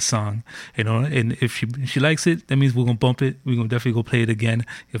about this song. And if she likes it, that means we're going to bump it. We're going to definitely go play it again.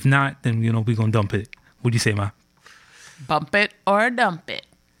 If not, then, we're going to dump it. What do you say, Ma? Bump it or dump it.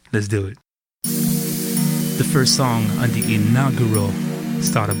 Let's do it. The first song on the inaugural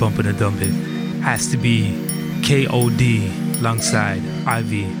start of Bump It or Dump It has to be K.O.D. alongside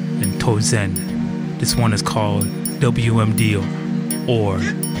Ivy and Tozen. This one is called WMD or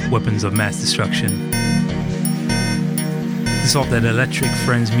Weapons of Mass Destruction. This is off that Electric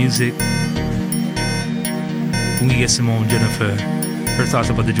Friends music. When we get Simone Jennifer, her thoughts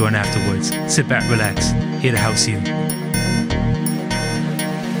about the joint afterwards. Sit back, relax. Here to house you.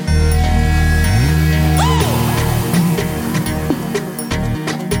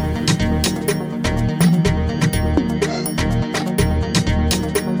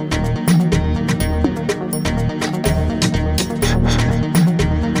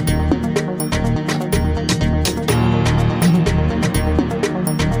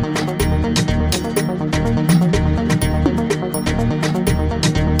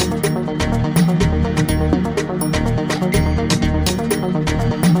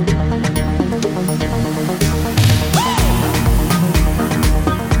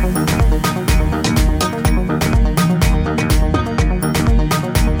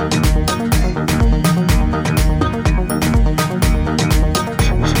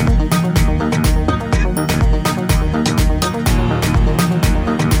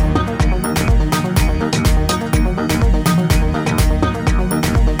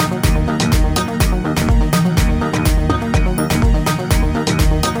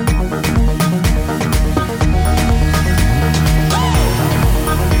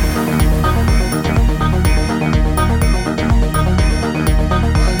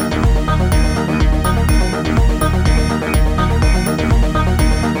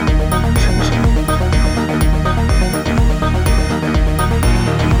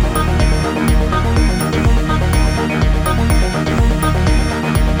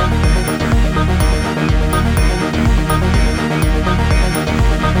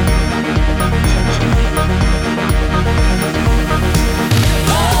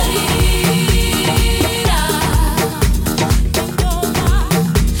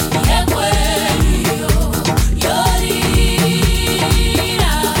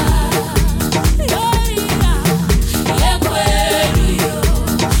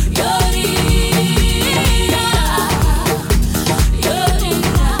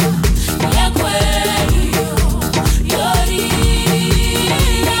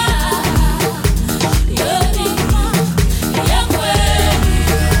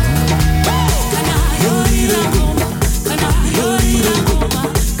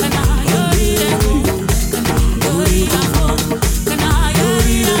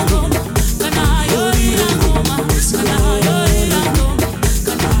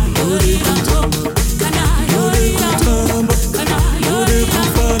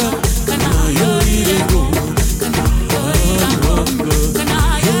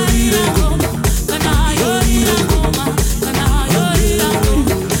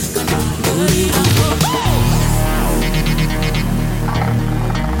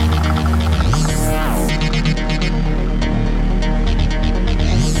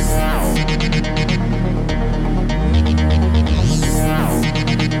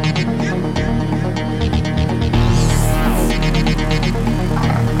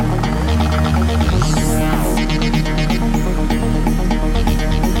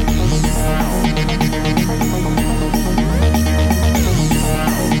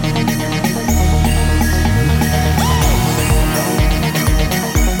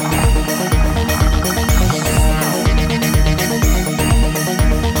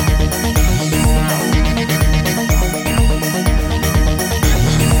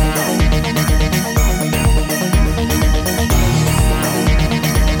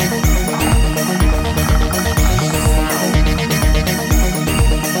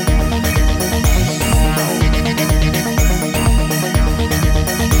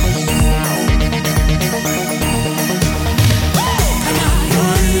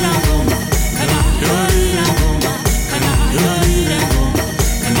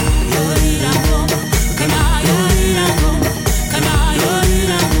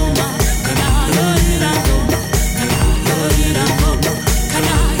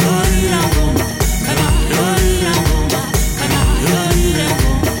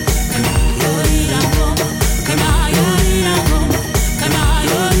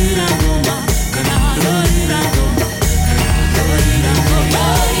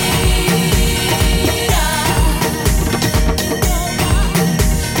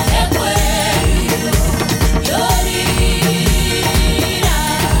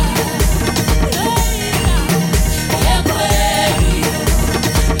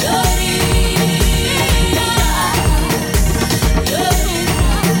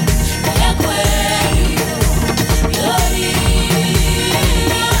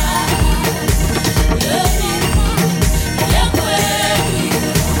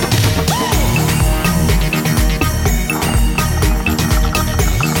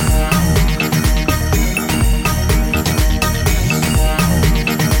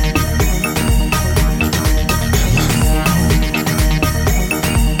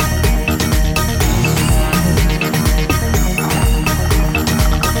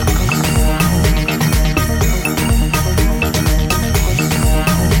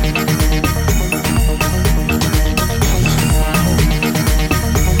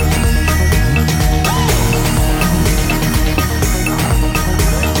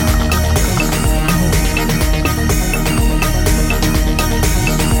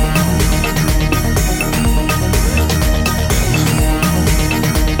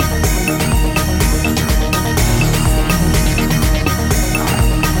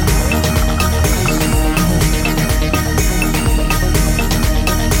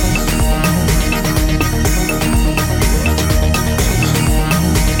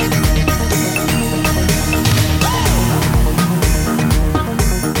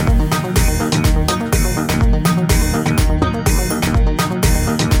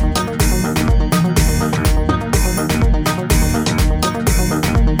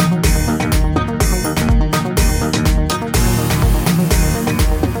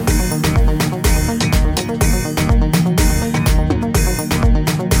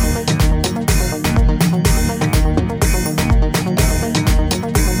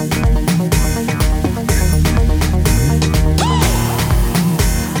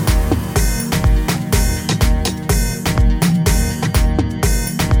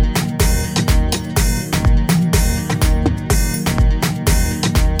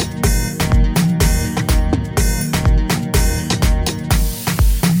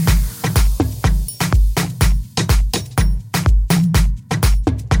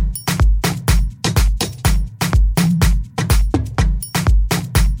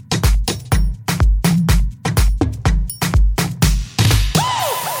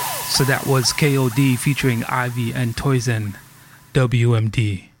 So that was KOD featuring Ivy and Toyzen,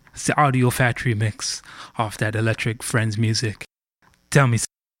 WMD. It's the Audio Factory mix off that Electric Friends music. Tell me,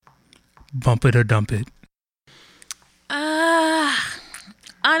 bump it or dump it?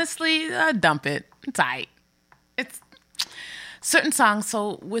 Honestly, dump it. It's alright. It's certain songs.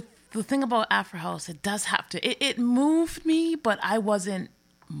 So with the thing about Afro House, it does have to. It moved me, but I wasn't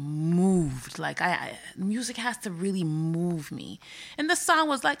moved. Like music has to really move me. And the song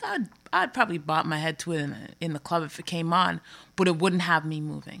was like I'd probably bop my head to it in the club if it came on, but it wouldn't have me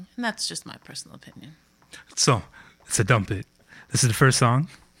moving. And that's just my personal opinion. So it's a dump it. This is the first song,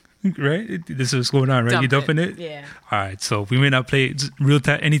 right? This is what's going on, right? Dump You dumping it? Yeah. All right. So we may not play it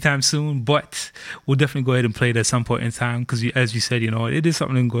anytime soon, but we'll definitely go ahead and play it at some point in time because, as you said, it is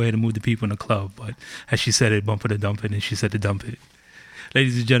something to go ahead and move the people in the club. But as she said it, bump it or dump it, and she said to dump it.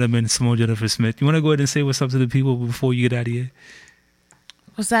 Ladies and gentlemen, Simone Jennifer Smith. You want to go ahead and say what's up to the people before you get out of here?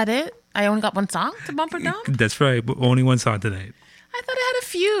 Was that it? I only got one song to bump or dump? That's right. But only one song tonight. I thought I had a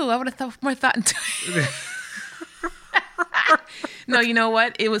few. I would have thought more thought into it. No, you know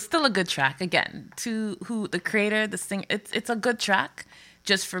what? It was still a good track. Again, to who the creator, the singer, it's a good track.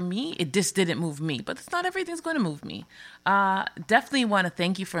 Just for me, it just didn't move me. But it's not everything's going to move me. Definitely want to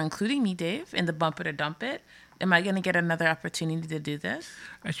thank you for including me, Dave, in the Bump It or Dump It. Am I going to get another opportunity to do this?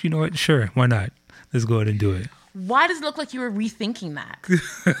 Actually, you know what? Sure. Why not? Let's go ahead and do it. Why does it look like you were rethinking that?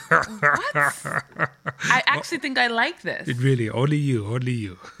 What? I actually think I like this. It really, only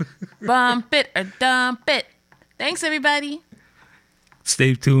you. Bump it or dump it. Thanks, everybody.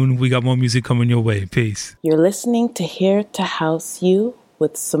 Stay tuned. We got more music coming your way. Peace. You're listening to Here to House You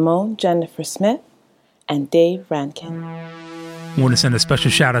with Simone Jennifer Smith and Dave Rankin. I want to send a special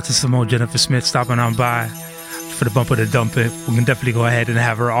shout out to Simone Jennifer Smith stopping on by for the Bump It or Dump It. We can definitely go ahead and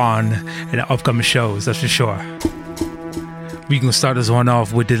have her on in the upcoming shows, that's for sure. We can start this one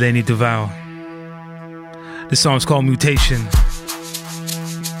off with Delaney Duval. This song's called Mutation.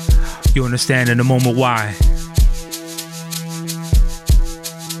 You understand in a moment why.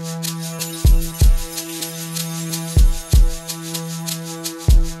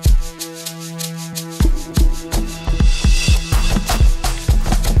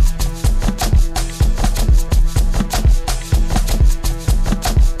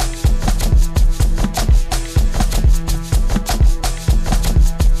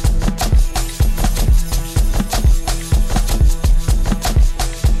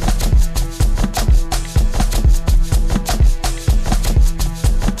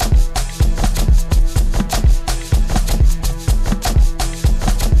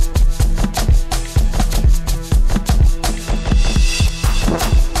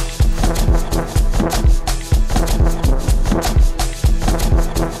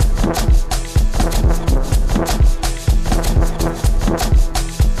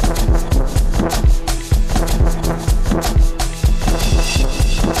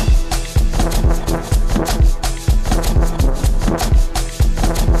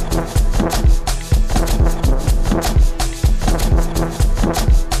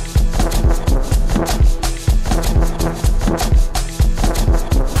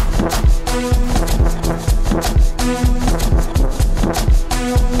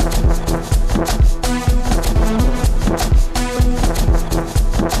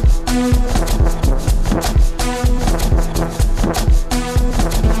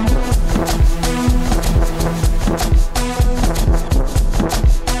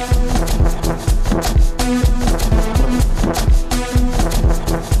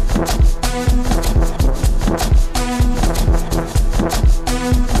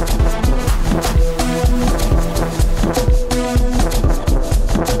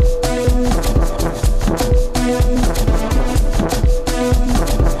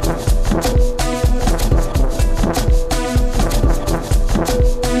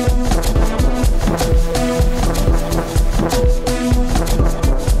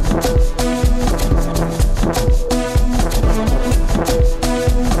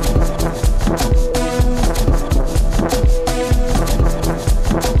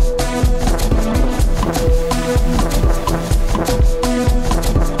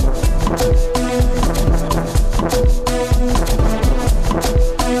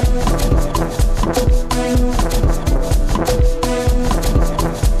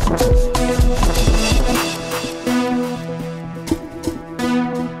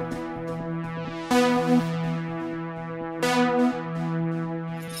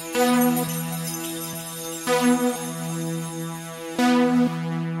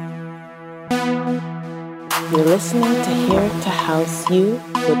 You're listening to Here to House You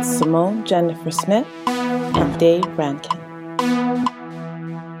with Simone Jennifer Smith and Dave Rankin.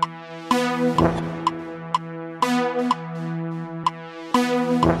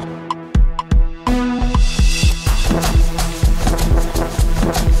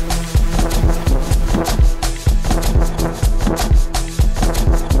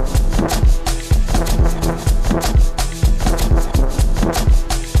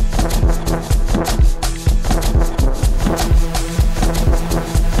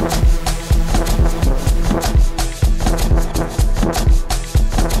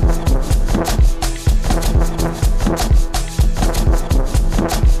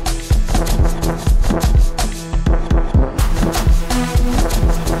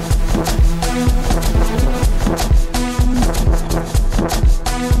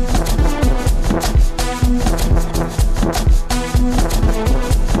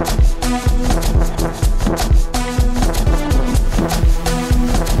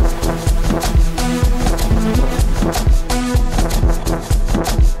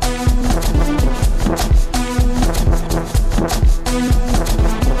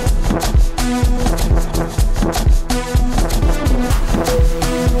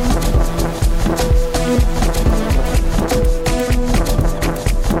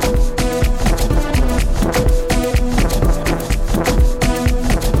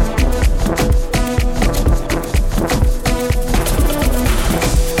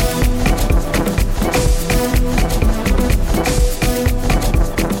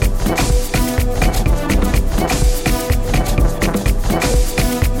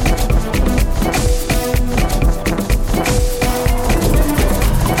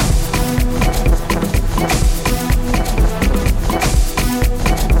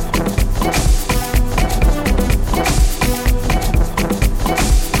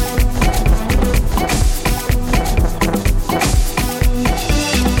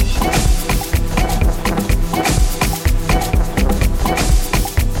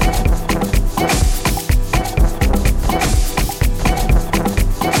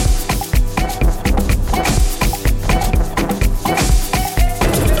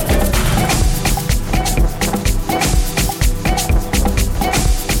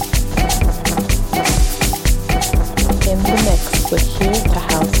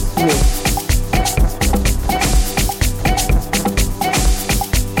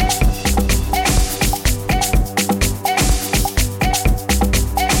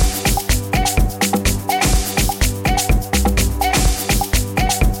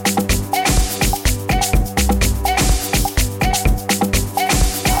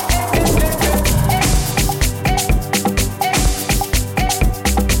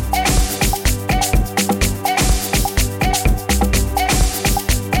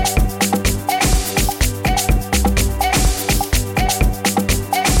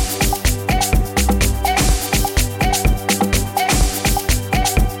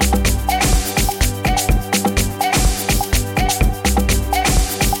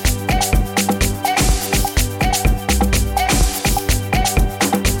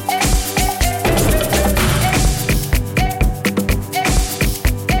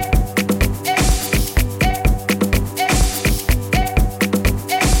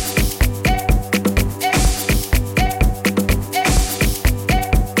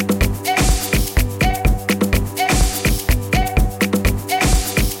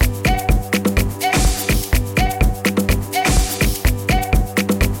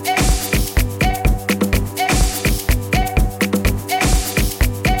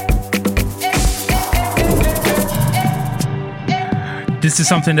 This is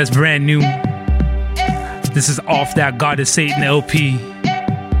something that's brand new. This is off that God is Satan LP.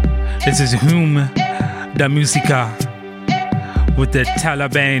 This is Hum da Musica with the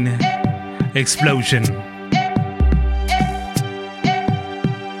Taliban explosion.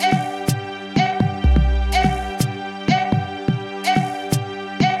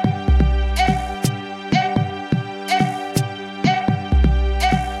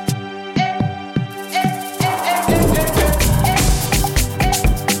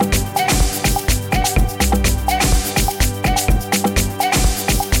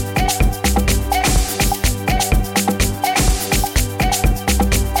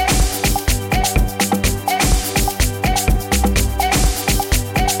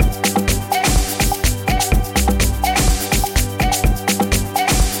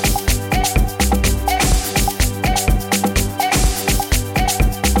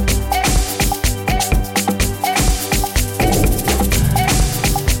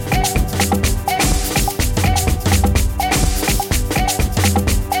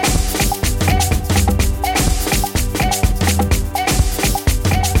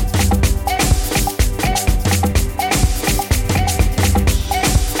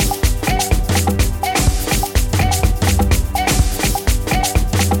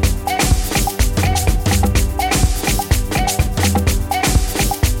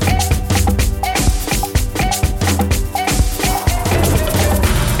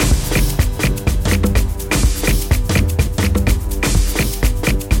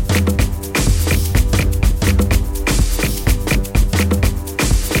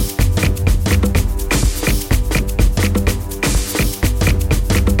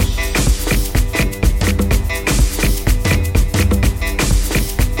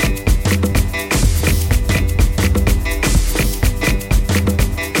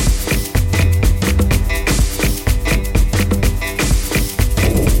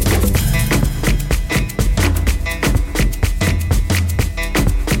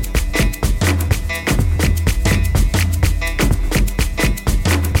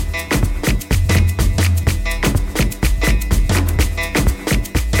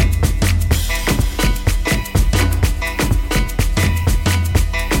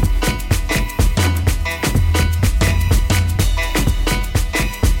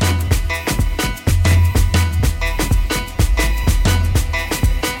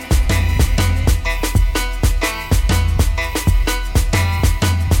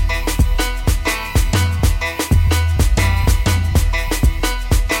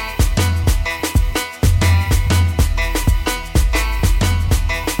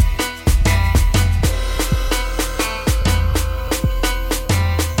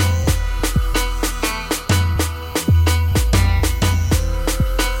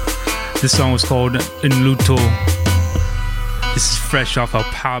 This song was called In Luto. This is fresh off of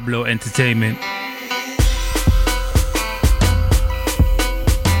Pablo Entertainment.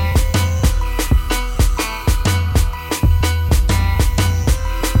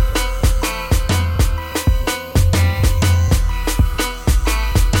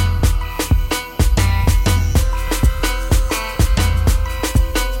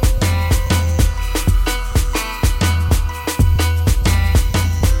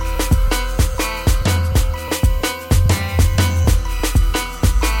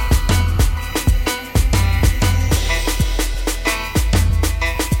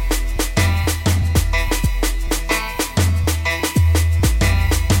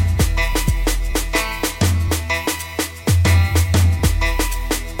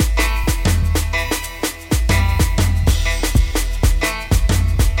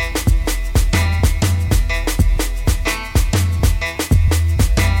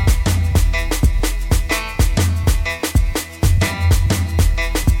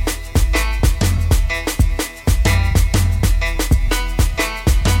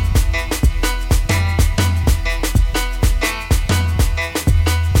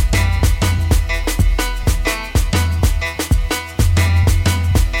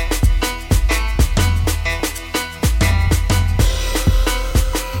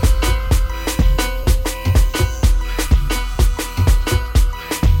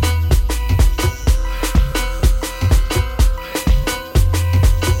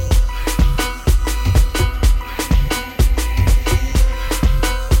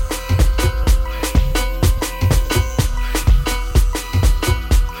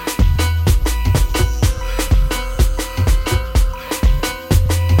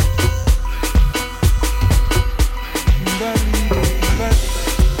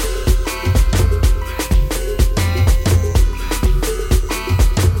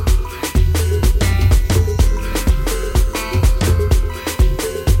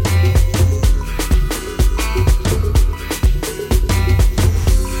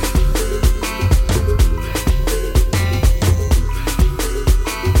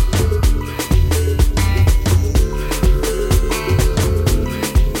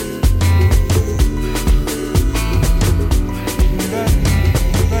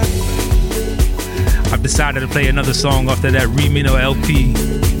 play another song off of that Remino LP.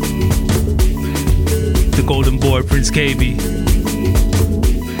 The Golden Boy, Prince KB.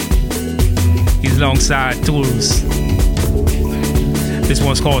 He's alongside Tools. This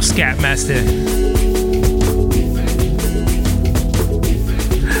one's called Scatmaster.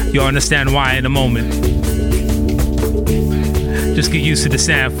 You'll understand why in a moment. Just get used to the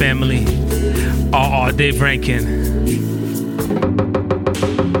sound, family. Dave Rankin.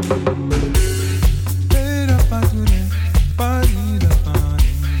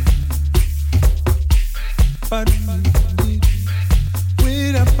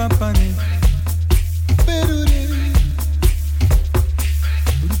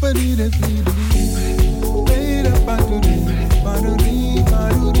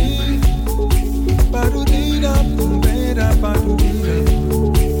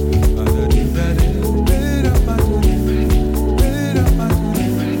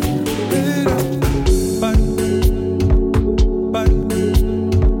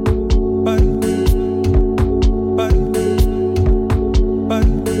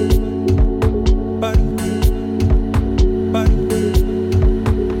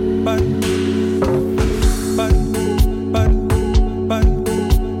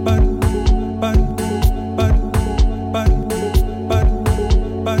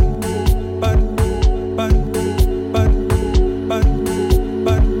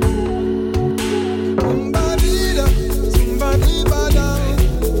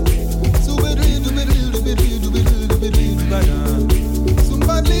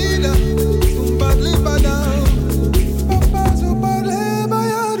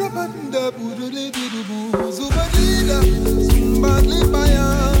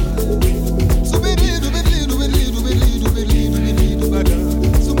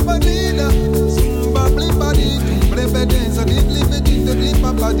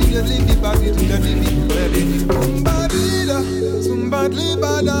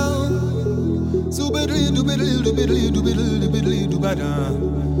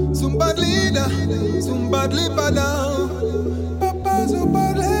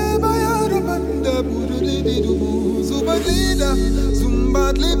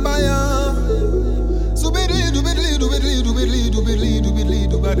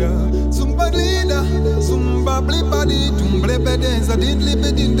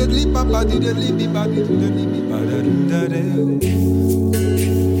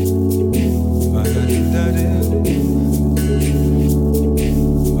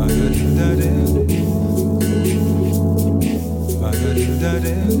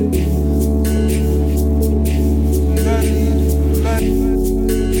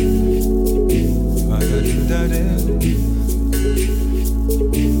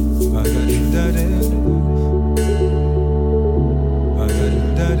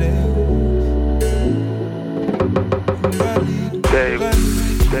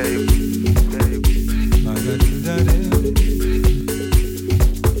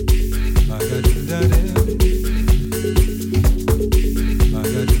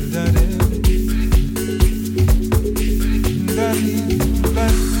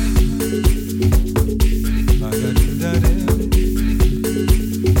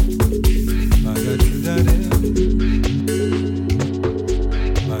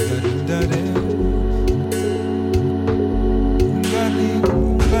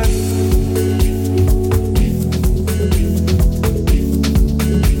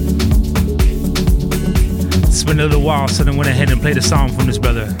 So then went ahead and played a song from this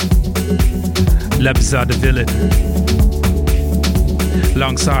brother, Lebza the Villain,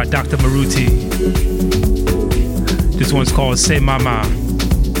 alongside Dr. Maruti. This one's called Say Mama.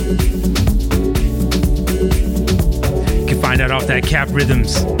 You can find that off that Cap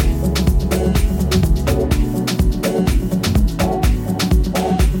Rhythms.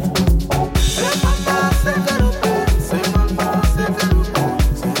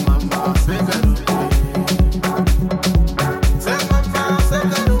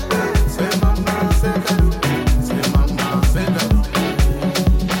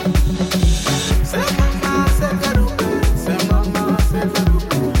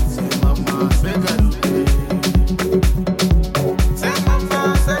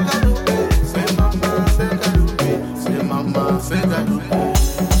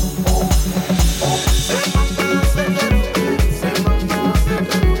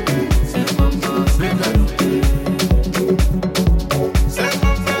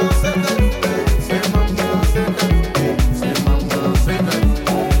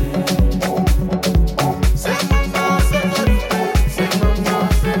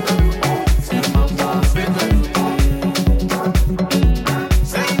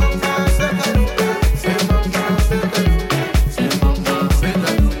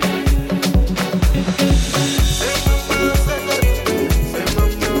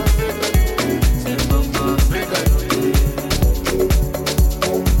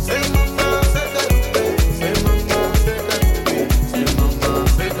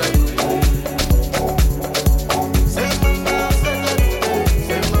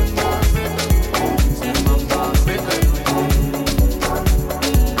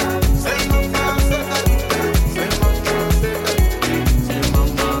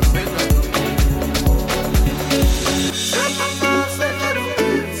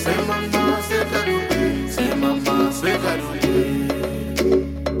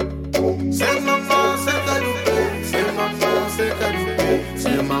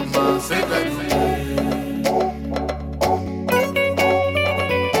 c'est maman, c'est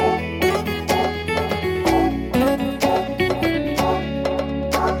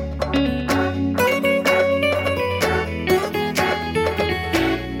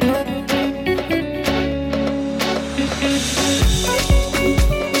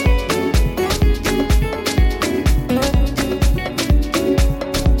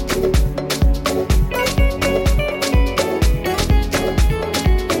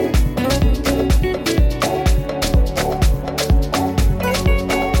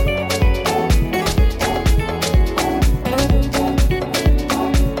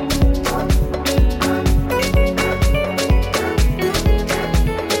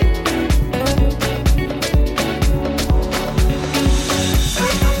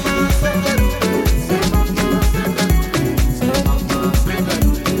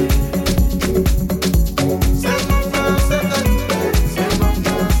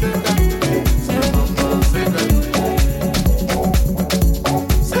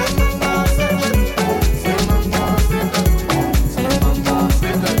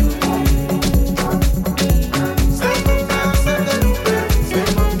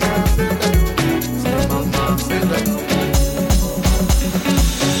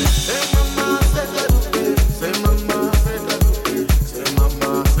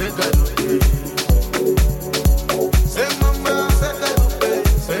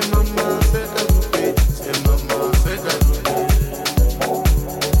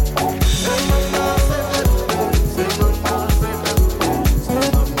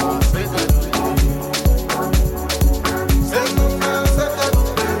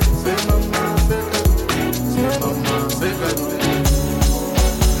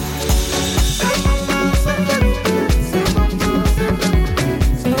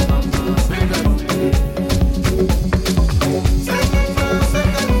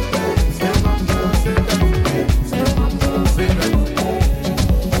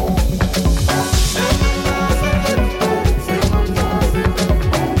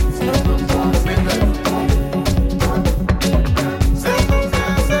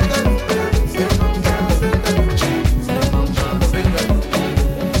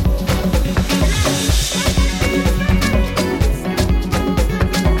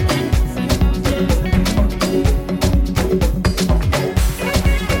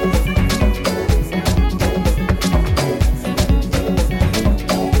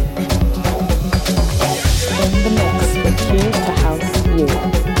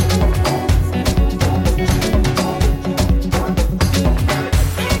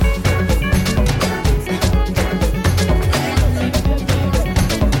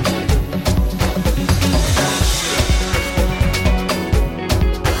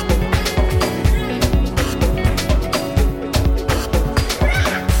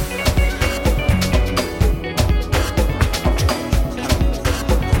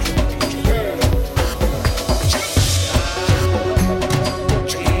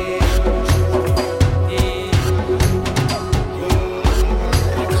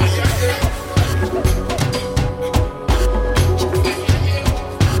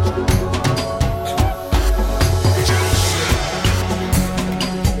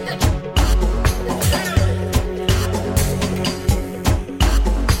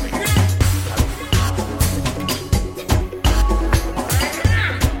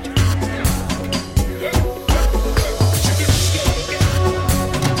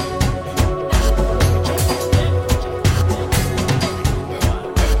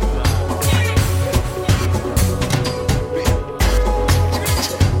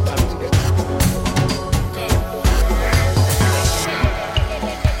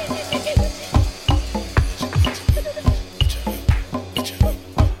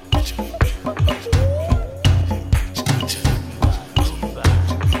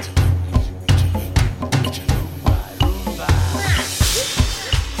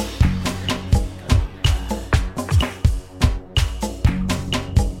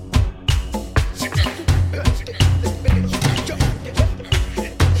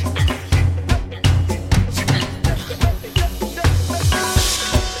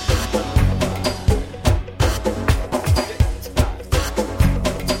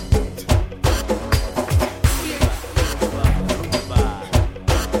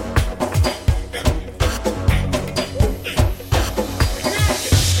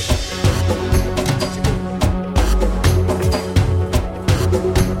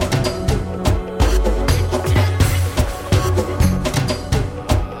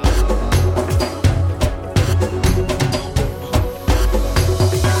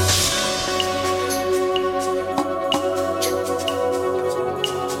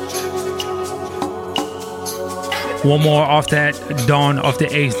One more off that dawn of the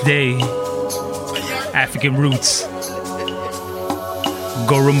 8th day. African roots.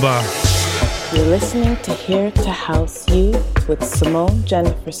 Gorumba. You're listening to Here to House You with Simone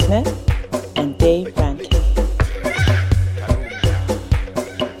Jennifer Smith and Dave Rankin.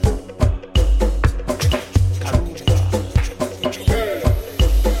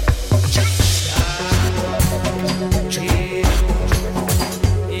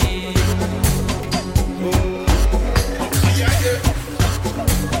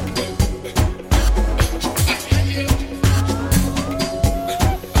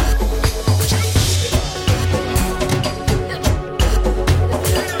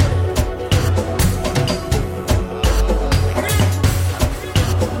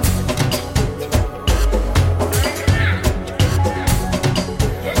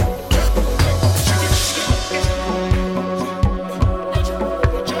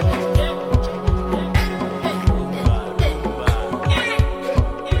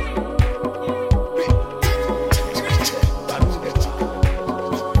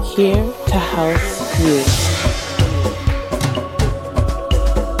 Here to House You.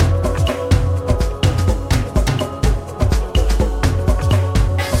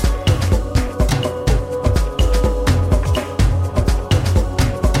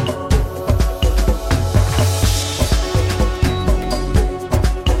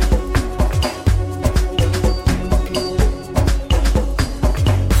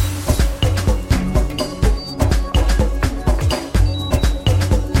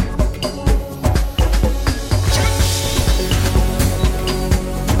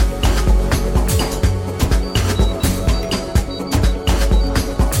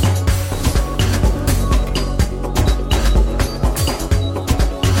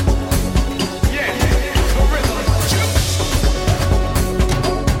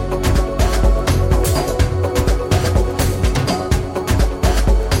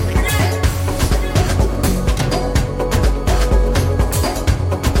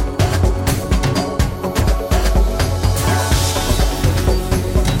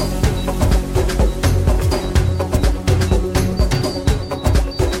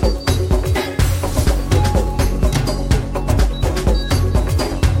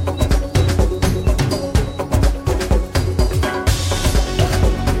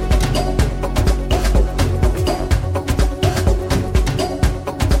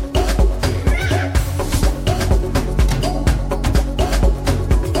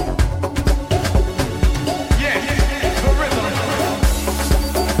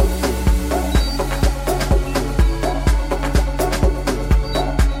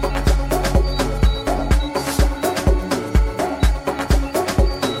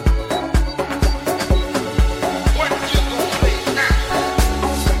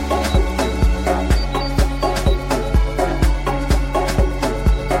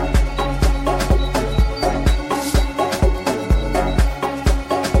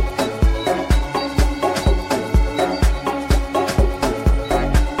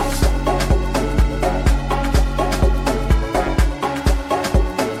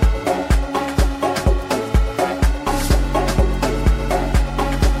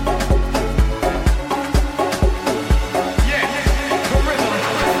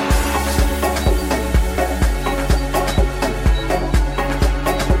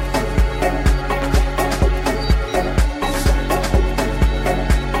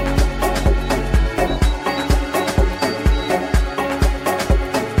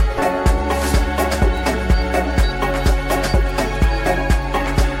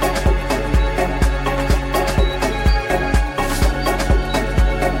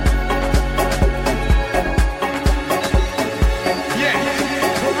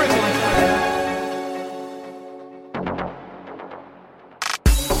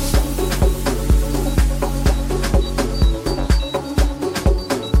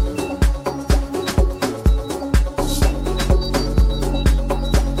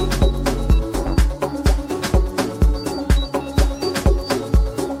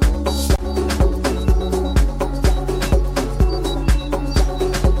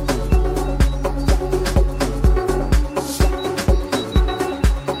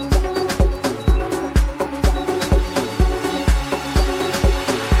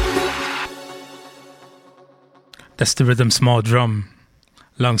 That's the rhythm small drum,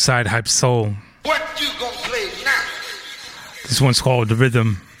 alongside Hype Soul. What you gonna play now? This one's called The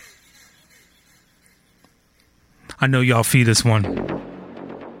Rhythm. I know y'all feel this one.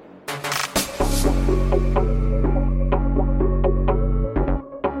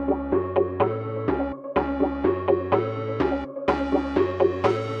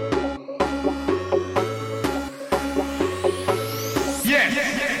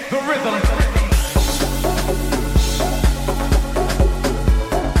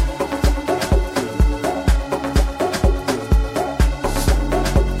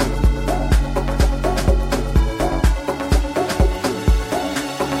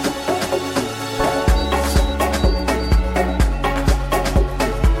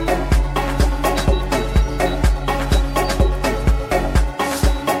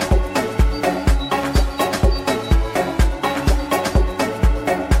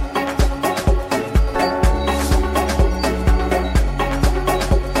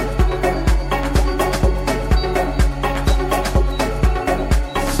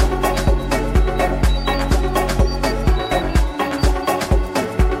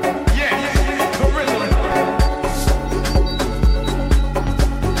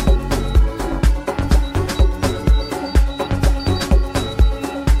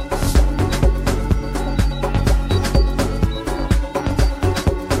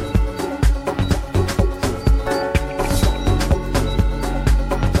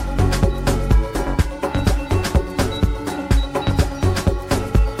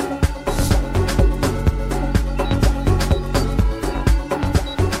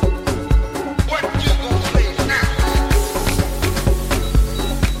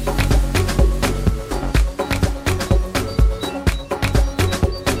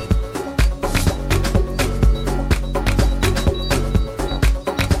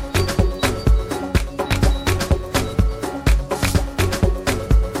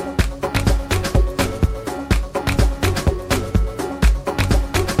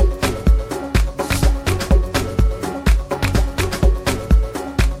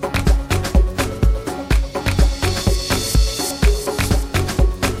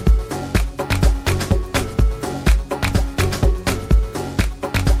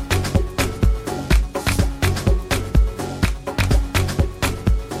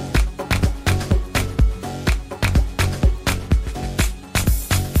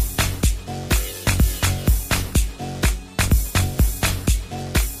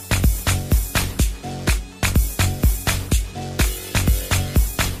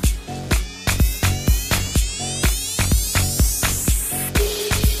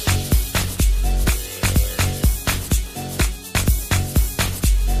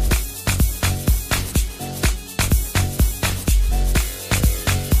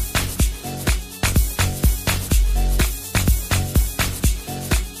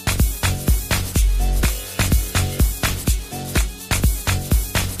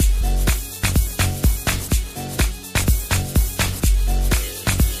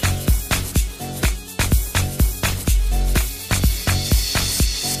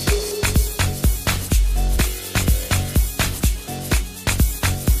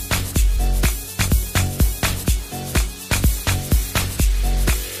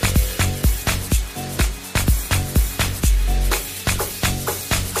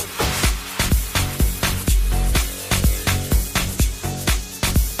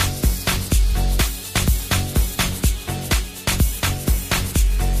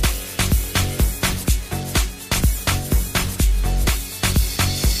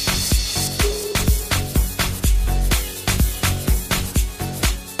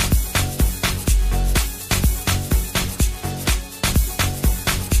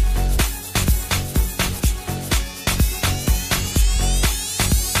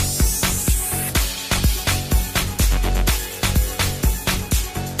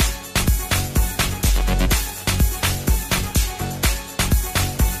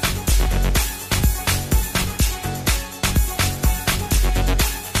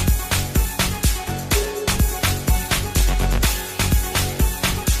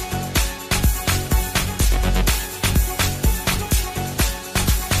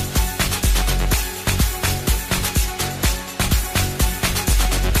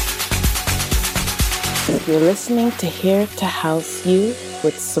 You're listening to Here to House You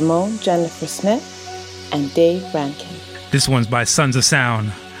with Simone Jennifer Smith and Dave Rankin. This one's by Sons of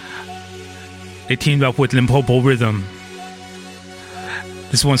Sound. They teamed up with Limpopo Rhythm.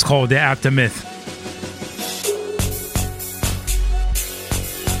 This one's called The Aftermath.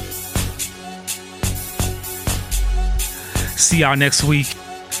 See y'all next week.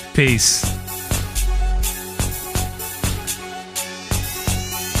 Peace.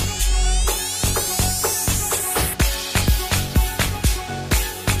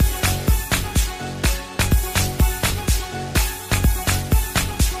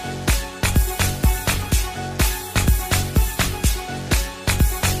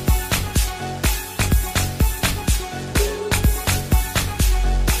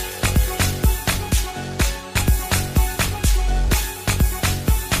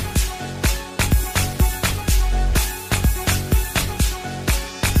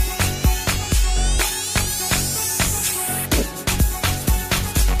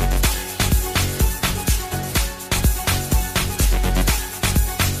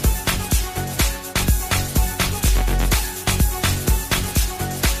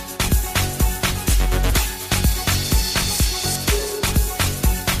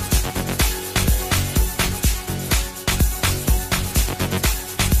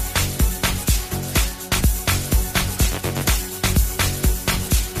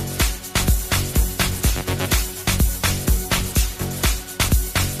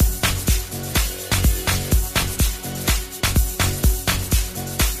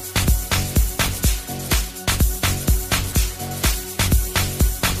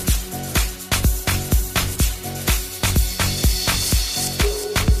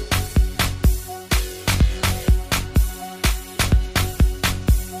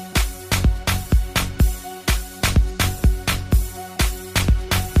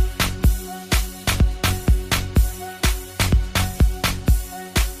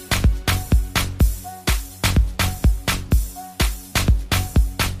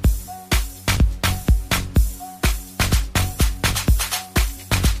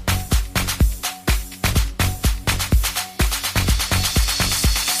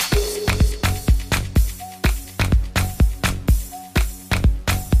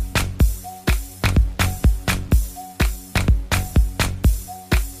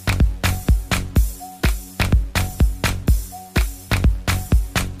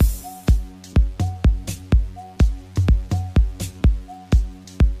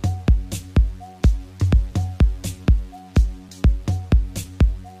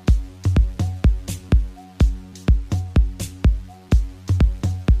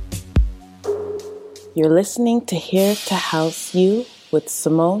 You're listening to Here to House You with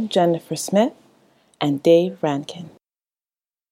Simone Jennifer Smith and Dave Rankin.